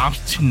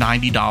drops to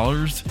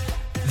 $90,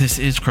 this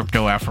is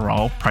crypto after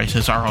all,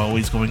 prices are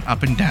always going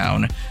up and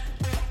down,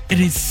 it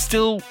is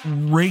still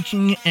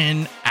raking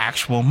in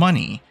actual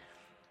money.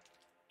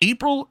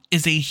 April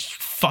is a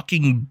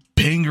fucking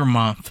banger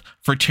month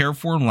for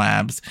Terraform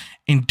Labs,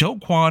 and Do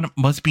Kwon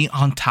must be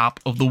on top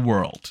of the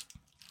world.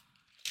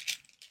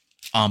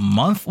 A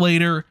month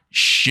later,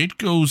 shit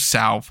goes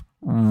south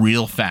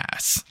real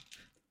fast.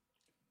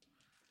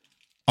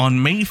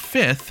 On May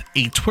 5th,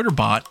 a Twitter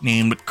bot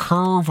named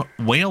Curve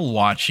Whale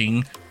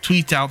Watching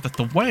tweets out that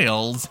the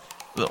whales,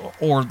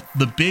 or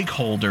the big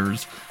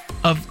holders,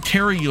 of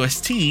Terra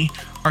UST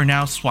are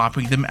now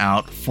swapping them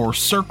out for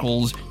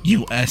Circle's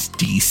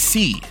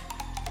USDC.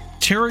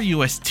 Terra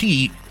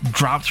UST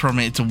drops from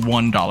its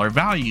 $1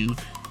 value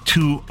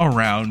to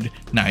around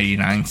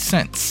 99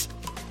 cents.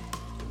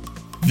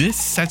 This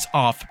sets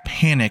off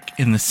panic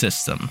in the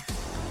system.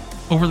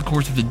 Over the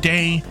course of the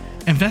day,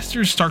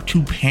 investors start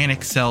to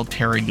panic sell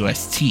Terra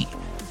UST.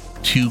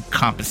 To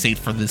compensate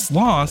for this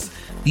loss,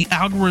 the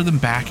algorithm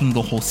backing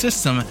the whole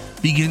system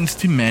begins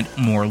to mint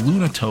more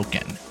Luna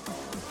token.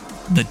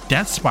 The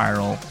death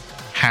spiral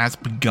has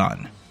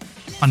begun.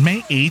 On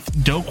May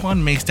 8th, Do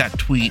Kwon makes that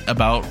tweet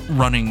about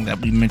running that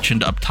we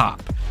mentioned up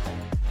top.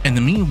 In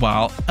the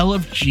meanwhile,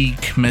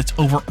 LFG commits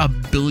over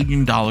 $1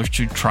 billion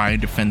to try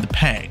and defend the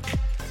peg.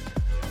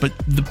 But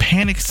the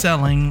panic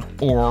selling,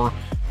 or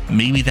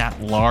maybe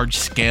that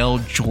large-scale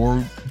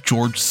George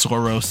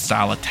Soros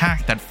style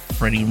attack that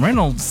Freddie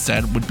Reynolds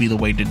said would be the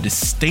way to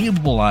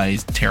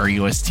destabilize Terra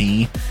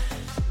UST,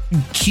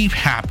 keep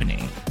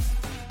happening.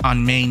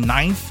 On May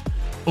 9th,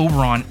 over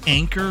on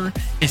Anchor,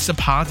 its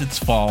deposits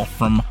fall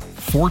from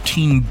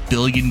 $14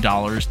 billion to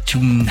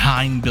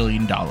 $9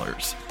 billion.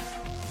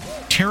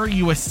 Terra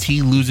UST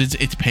loses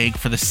its peg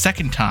for the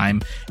second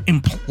time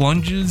and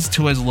plunges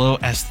to as low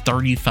as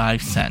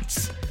 35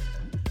 cents.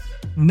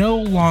 No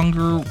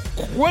longer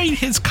quite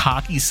his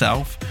cocky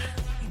self,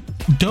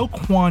 Do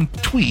Kwon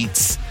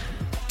tweets,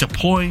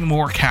 "Deploying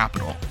more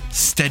capital.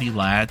 Steady,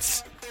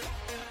 lads."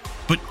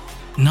 But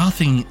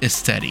nothing is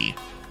steady.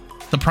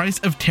 The price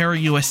of Terra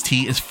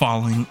UST is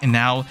falling, and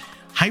now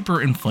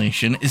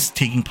hyperinflation is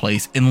taking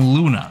place in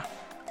Luna.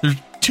 There's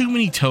too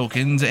many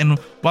tokens, and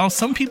while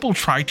some people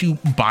try to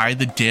buy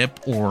the dip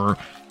or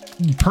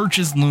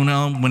purchase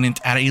Luna when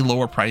it's at a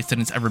lower price than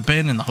it's ever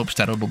been in the hopes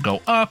that it'll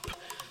go up,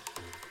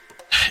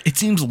 it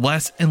seems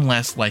less and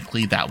less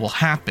likely that will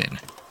happen.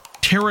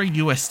 Terra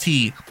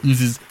UST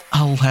loses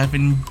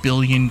 $11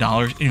 billion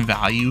in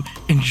value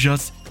in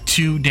just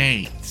 2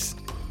 days.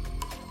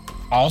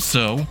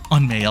 Also,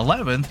 on May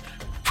 11th,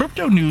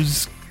 crypto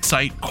news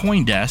site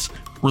CoinDesk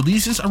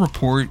releases a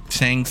report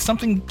saying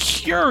something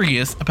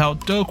curious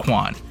about Do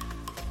Kwon,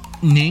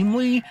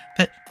 namely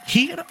that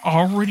he had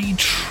already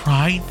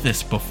tried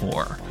this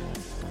before.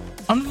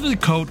 Under the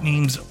code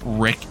names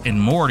Rick and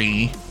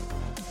Morty,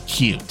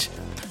 cute,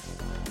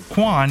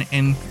 Kwon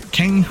and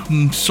Kang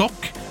Hoon Suk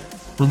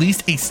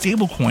released a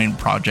stablecoin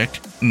project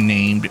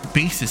named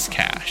Basis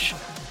Cash.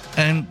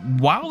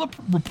 And while the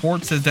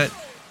report says that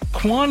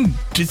Kwon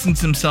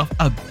distanced himself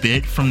a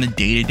bit from the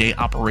day-to-day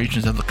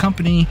operations of the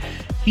company,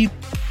 he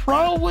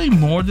probably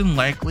more than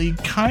likely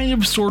kind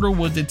of sort of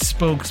was its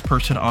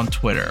spokesperson on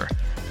Twitter.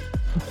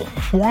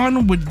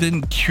 Kwon would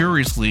then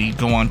curiously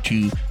go on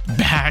to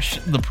bash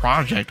the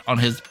project on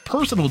his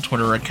personal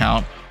Twitter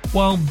account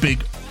while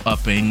big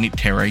upping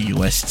Terra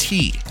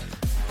UST.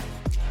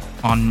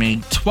 On May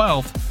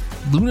 12th,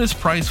 Luna's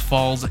price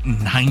falls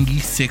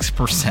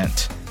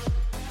 96%.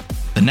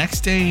 The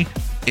next day,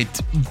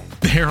 it's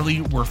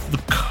barely worth the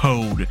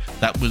code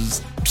that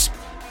was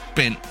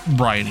spent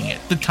writing it,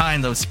 the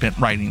time that was spent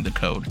writing the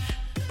code.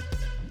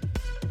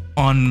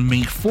 On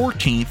May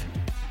 14th,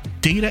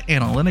 data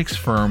analytics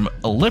firm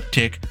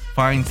Elliptic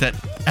finds that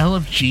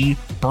LFG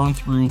burned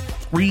through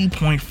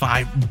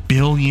 $3.5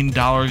 billion in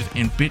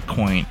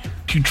Bitcoin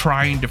to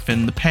try and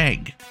defend the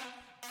peg.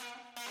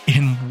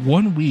 In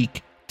 1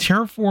 week,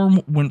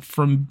 Terraform went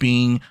from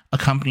being a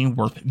company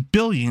worth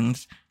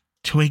billions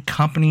to a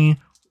company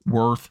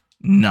worth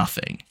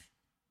nothing.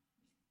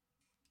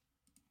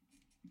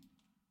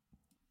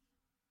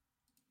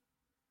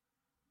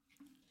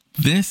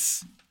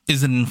 This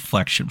is an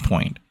inflection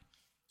point.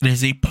 It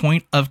is a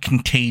point of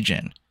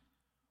contagion.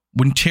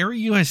 When Terra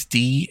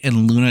USD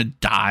and Luna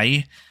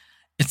die,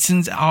 it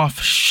sends off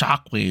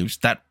shockwaves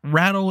that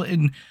rattle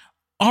an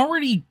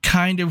already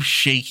kind of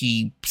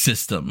shaky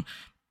system.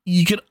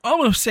 You could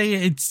almost say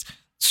it's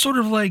sort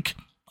of like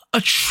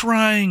a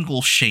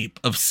triangle shape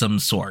of some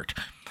sort.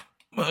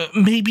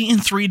 Maybe in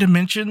 3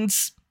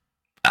 dimensions?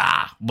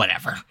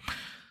 Whatever.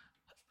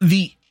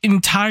 The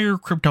entire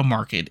crypto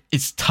market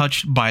is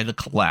touched by the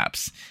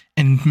collapse,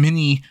 and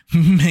many,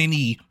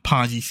 many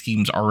Ponzi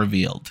schemes are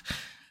revealed.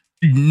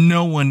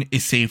 No one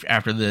is safe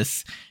after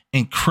this,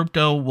 and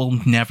crypto will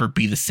never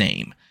be the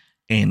same.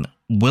 And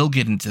we'll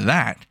get into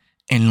that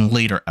in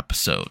later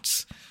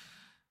episodes.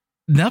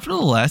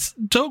 Nevertheless,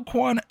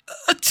 Kwon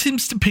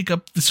attempts to pick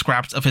up the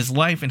scraps of his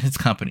life and his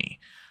company.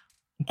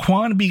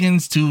 Kwon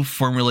begins to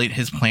formulate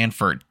his plan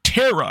for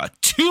Terra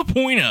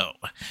 2.0.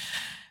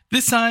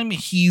 This time,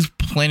 he's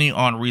planning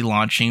on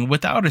relaunching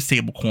without a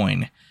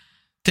stablecoin.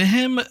 To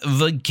him,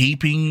 the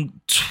gaping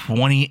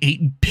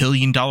 $28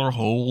 billion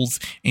holes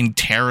in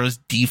Terra's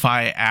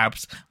DeFi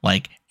apps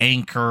like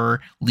Anchor,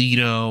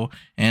 Lido,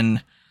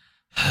 and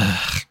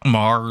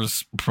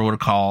Mars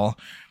Protocol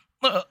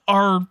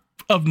are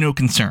of no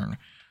concern.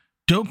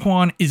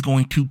 Kwon is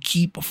going to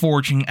keep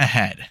forging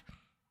ahead.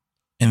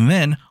 And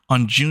then,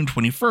 on June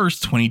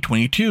 21st,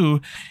 2022,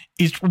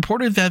 it's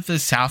reported that the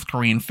South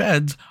Korean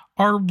feds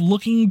are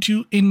looking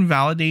to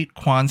invalidate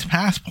Kwon's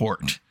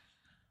passport.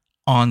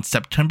 On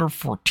September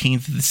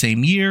 14th of the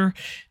same year,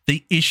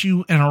 they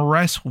issue an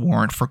arrest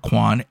warrant for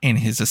Kwon and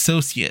his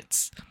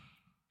associates.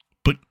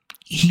 But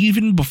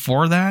even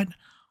before that,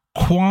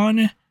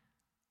 Kwon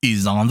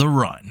is on the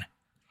run.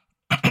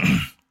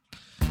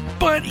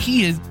 But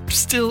he is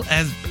still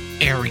as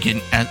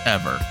arrogant as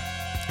ever.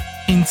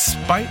 In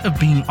spite of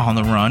being on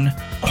the run,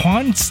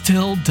 Kwon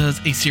still does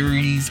a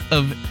series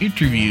of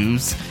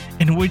interviews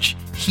in which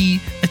he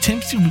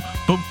attempts to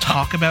both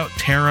talk about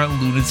Terra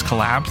Luna's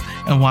collapse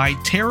and why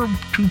Terra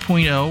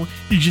 2.0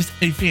 is just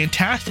a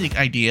fantastic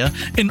idea,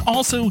 and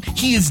also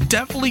he is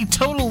definitely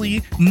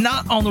totally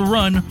not on the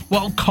run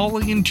while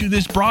calling into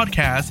this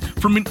broadcast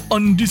from an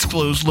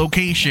undisclosed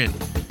location.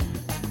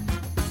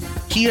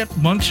 He at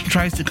once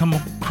tries to come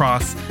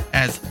across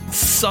as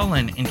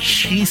sullen and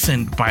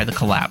chastened by the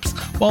collapse,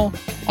 while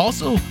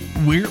also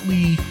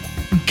weirdly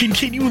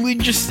continually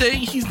just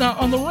saying he's not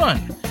on the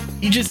run.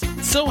 He just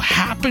so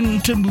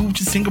happened to move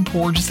to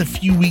Singapore just a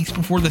few weeks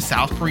before the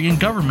South Korean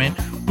government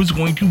was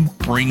going to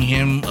bring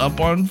him up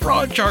on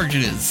fraud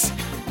charges.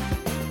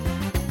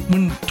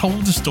 When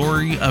told the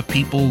story of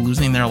people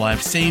losing their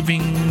life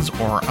savings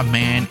or a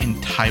man in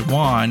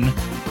Taiwan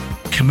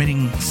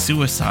committing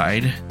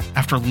suicide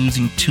after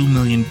losing $2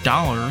 million,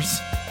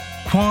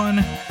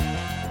 Kwon,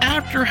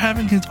 after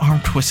having his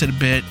arm twisted a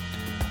bit,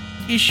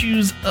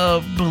 issues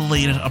a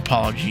belated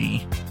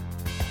apology.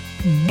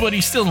 But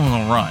he's still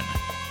on the run.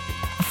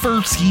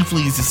 First, he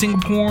flees to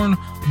Singapore,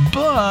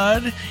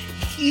 but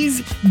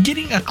he's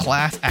getting a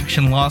class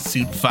action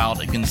lawsuit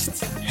filed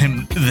against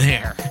him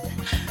there.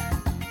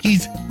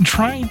 He's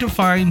trying to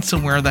find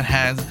somewhere that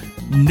has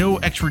no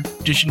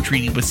extradition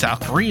treaty with South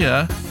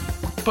Korea,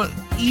 but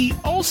he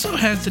also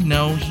has to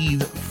know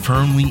he's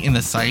firmly in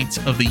the sights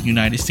of the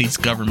United States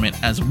government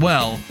as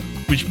well,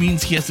 which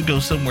means he has to go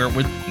somewhere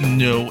with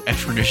no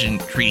extradition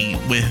treaty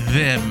with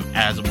them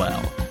as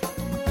well.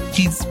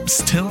 He's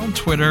still on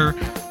Twitter,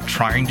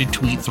 trying to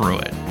tweet through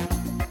it.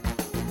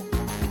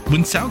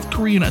 When South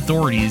Korean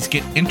authorities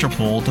get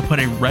Interpol to put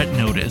a red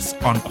notice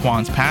on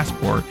Kwon's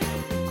passport,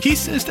 he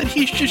says that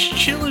he's just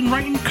chilling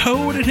writing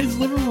code in his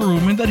living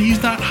room and that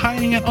he's not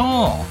hiding at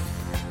all.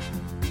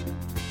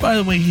 By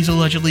the way, he's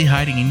allegedly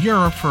hiding in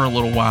Europe for a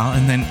little while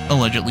and then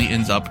allegedly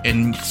ends up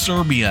in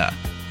Serbia.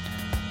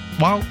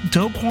 While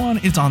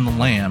Kwon is on the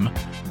lam,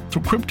 the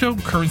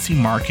cryptocurrency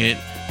market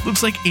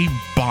looks like a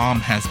bomb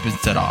has been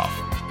set off.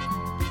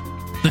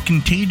 The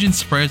contagion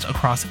spreads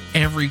across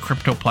every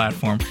crypto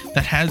platform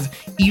that has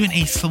even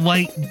a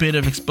slight bit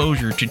of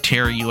exposure to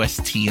Terra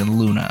UST and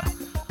Luna.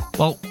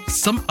 While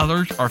some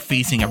others are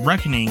facing a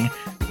reckoning,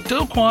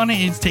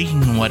 Kwon is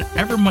taking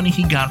whatever money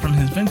he got from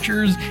his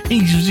ventures and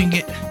using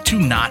it to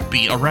not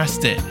be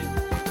arrested.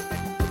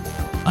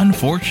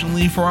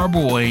 Unfortunately for our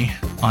boy,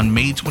 on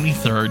May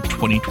 23rd,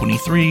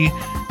 2023,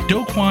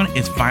 Kwon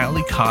is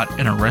finally caught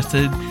and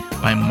arrested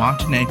by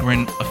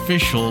Montenegrin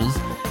officials.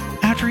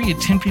 After he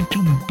attempted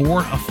to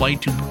board a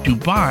flight to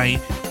Dubai,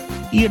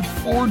 he had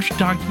forged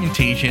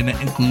documentation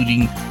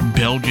including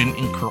Belgian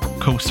and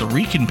Costa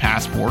Rican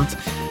passports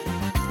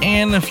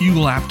and a few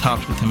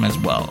laptops with him as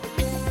well.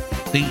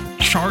 They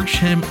charged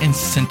him and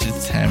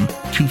sentenced him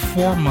to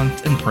 4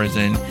 months in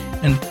prison,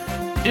 and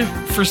if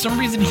for some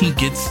reason he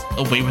gets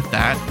away with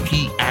that,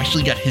 he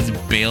actually got his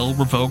bail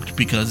revoked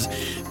because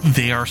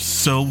they are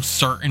so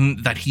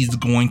certain that he's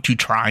going to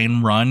try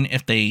and run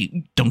if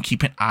they don't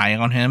keep an eye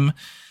on him.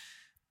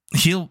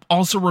 He'll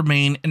also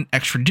remain in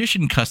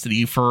extradition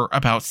custody for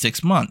about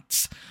 6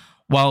 months,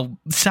 while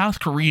South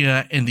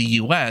Korea and the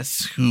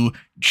US, who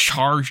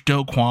charged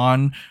Do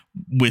Kwon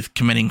with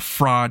committing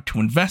fraud to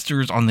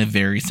investors on the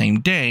very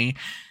same day,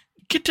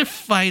 get to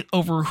fight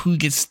over who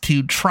gets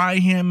to try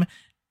him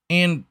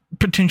and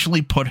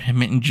potentially put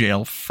him in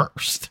jail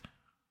first.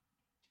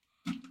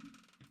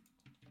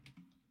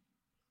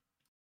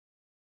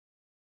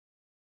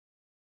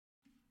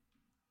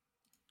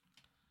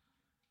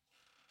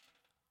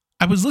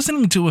 I was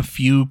listening to a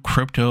few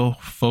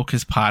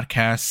crypto-focused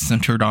podcasts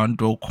centered on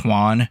Do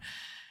Kwon,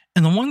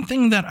 and the one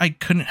thing that I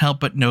couldn't help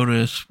but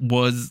notice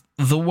was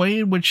the way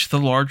in which the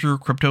larger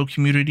crypto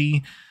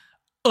community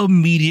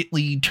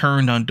immediately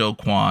turned on Do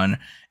Kwon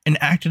and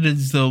acted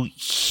as though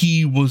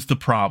he was the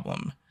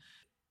problem.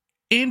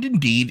 And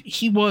indeed,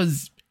 he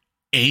was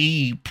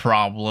a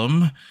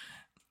problem.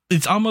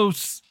 It's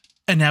almost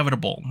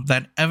inevitable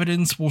that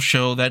evidence will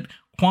show that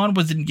Kwon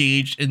was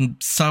engaged in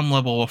some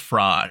level of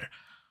fraud.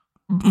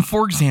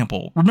 For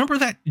example, remember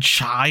that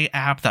Chai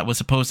app that was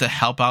supposed to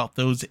help out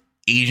those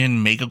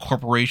Asian mega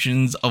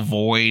corporations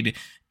avoid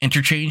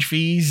interchange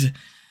fees?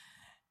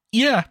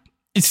 Yeah,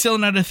 it's still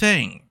not a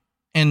thing.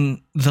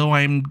 And though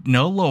I'm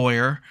no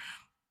lawyer,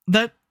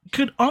 that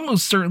could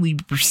almost certainly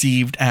be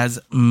perceived as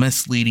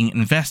misleading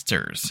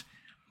investors.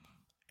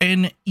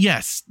 And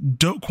yes,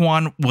 Do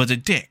Kwon was a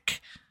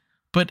dick.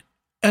 But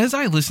as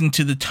I listened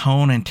to the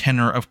tone and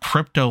tenor of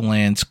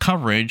Cryptoland's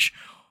coverage,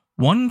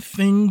 one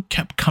thing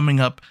kept coming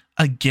up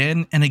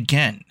again and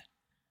again.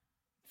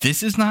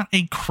 This is not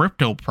a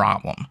crypto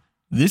problem.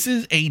 This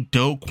is a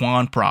Do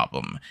Kwon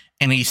problem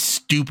and a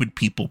stupid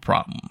people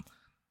problem.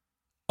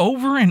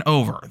 Over and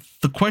over,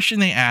 the question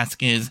they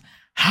ask is,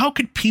 how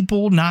could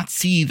people not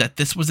see that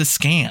this was a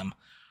scam?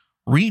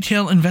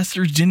 Retail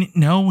investors didn't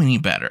know any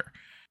better.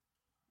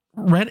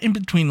 Read in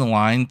between the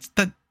lines,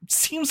 that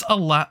seems a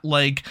lot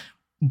like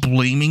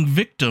blaming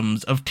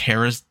victims of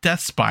Terra's death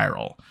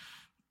spiral.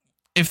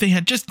 If they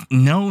had just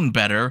known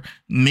better,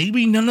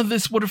 maybe none of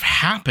this would have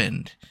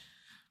happened.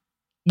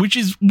 Which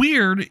is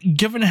weird,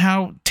 given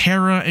how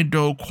Terra and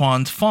Do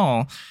Kwon's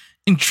fall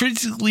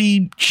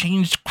intrinsically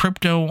changed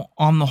crypto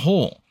on the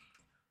whole.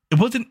 It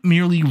wasn't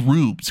merely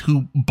rubes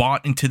who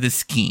bought into this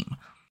scheme.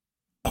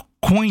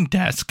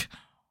 CoinDesk,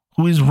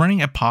 who is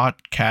running a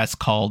podcast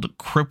called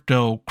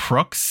Crypto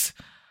Crooks,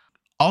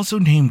 also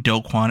named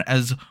Do Kwon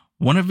as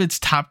one of its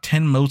top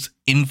 10 most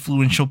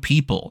influential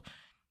people.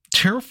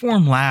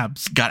 Terraform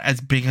Labs got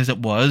as big as it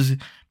was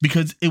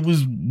because it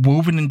was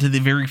woven into the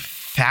very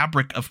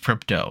fabric of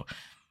crypto.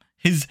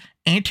 His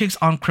antics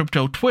on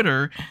crypto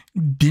Twitter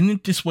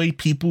didn't dissuade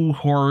people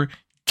who are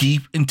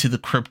deep into the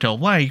crypto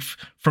life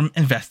from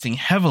investing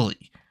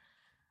heavily.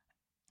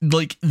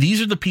 Like,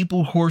 these are the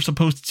people who are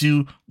supposed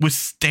to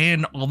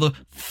withstand all the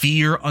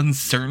fear,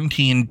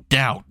 uncertainty, and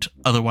doubt,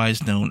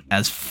 otherwise known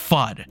as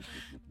FUD.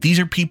 These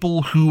are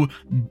people who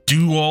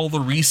do all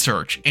the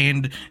research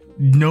and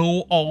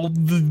know all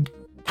the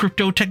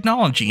crypto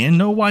technology and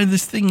know why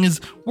this thing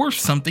is worth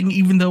something,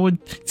 even though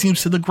it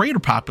seems to the greater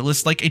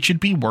populace like it should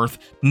be worth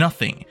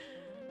nothing.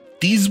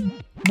 These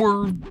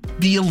were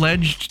the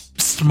alleged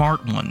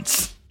smart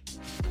ones.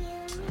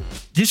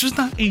 This was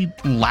not a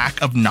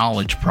lack of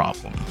knowledge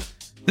problem.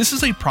 This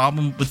is a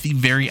problem with the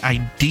very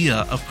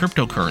idea of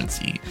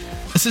cryptocurrency,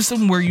 a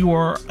system where you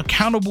are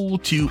accountable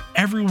to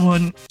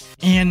everyone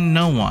and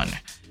no one.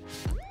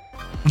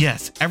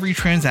 Yes, every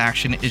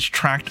transaction is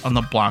tracked on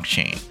the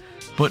blockchain,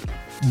 but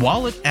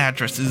wallet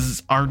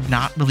addresses are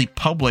not really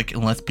public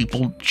unless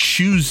people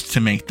choose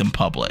to make them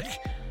public.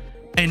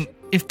 And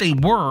if they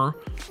were,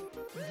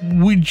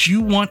 would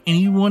you want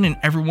anyone and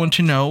everyone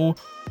to know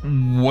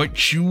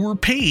what you were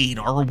paid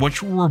or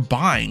what you were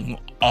buying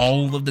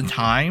all of the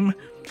time?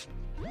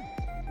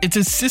 It's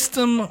a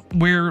system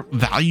where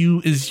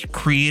value is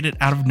created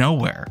out of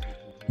nowhere.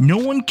 No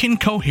one can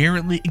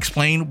coherently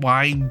explain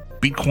why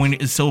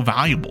Bitcoin is so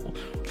valuable.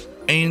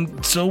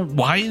 And so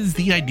why is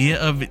the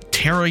idea of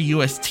Terra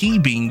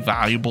UST being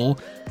valuable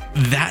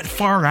that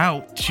far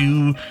out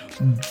to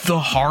the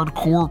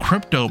hardcore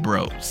crypto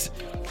bros?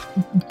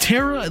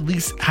 Terra at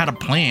least had a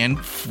plan,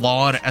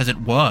 flawed as it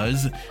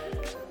was.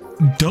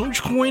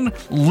 Dogecoin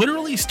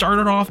literally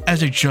started off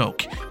as a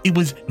joke. It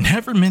was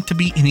never meant to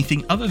be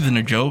anything other than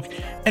a joke,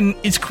 and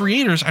its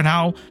creators are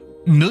now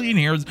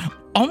millionaires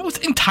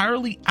almost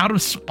entirely out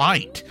of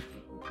spite,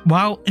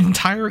 while an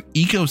entire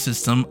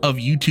ecosystem of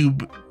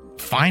YouTube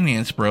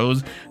finance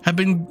bros have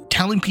been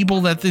telling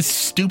people that this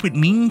stupid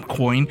meme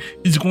coin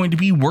is going to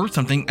be worth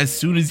something as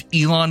soon as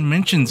Elon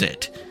mentions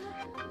it.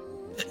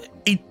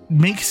 It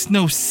makes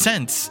no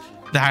sense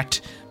that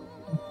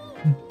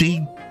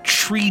they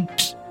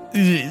treat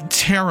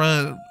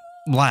Terra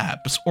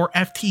Labs or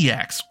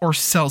FTX or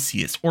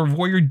Celsius or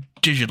Voyager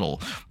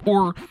Digital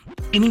or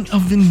any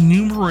of the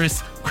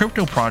numerous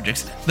crypto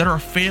projects that are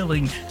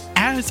failing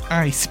as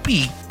I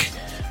speak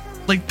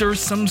like there's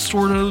some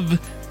sort of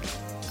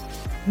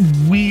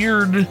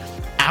weird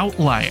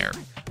outlier.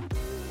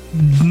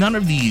 None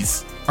of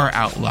these are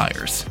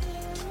outliers.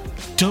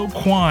 Do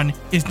Kwon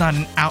is not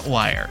an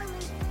outlier.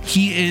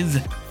 He is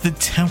the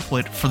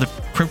template for the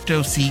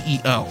crypto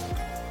CEO.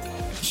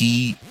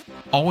 He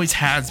always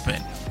has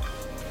been.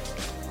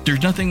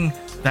 There's nothing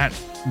that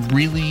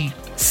really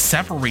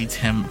separates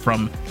him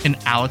from an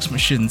Alex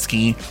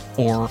Mashinsky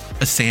or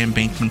a Sam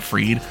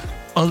Bankman-Fried,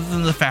 other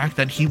than the fact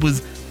that he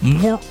was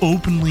more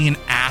openly an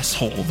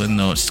asshole than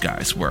those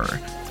guys were.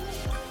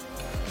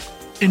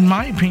 In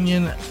my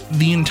opinion,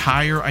 the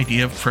entire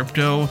idea of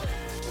crypto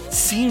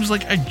seems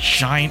like a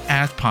giant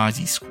ass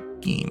Ponzi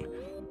scheme.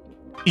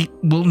 It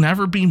will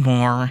never be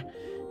more,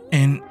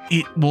 and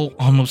it will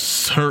almost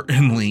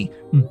certainly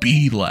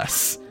be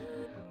less.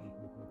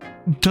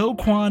 Do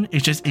Kwon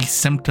is just a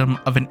symptom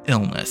of an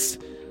illness.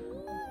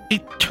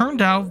 It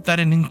turned out that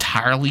an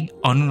entirely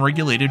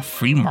unregulated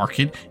free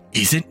market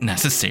isn't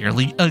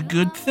necessarily a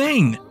good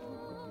thing.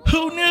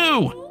 Who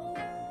knew?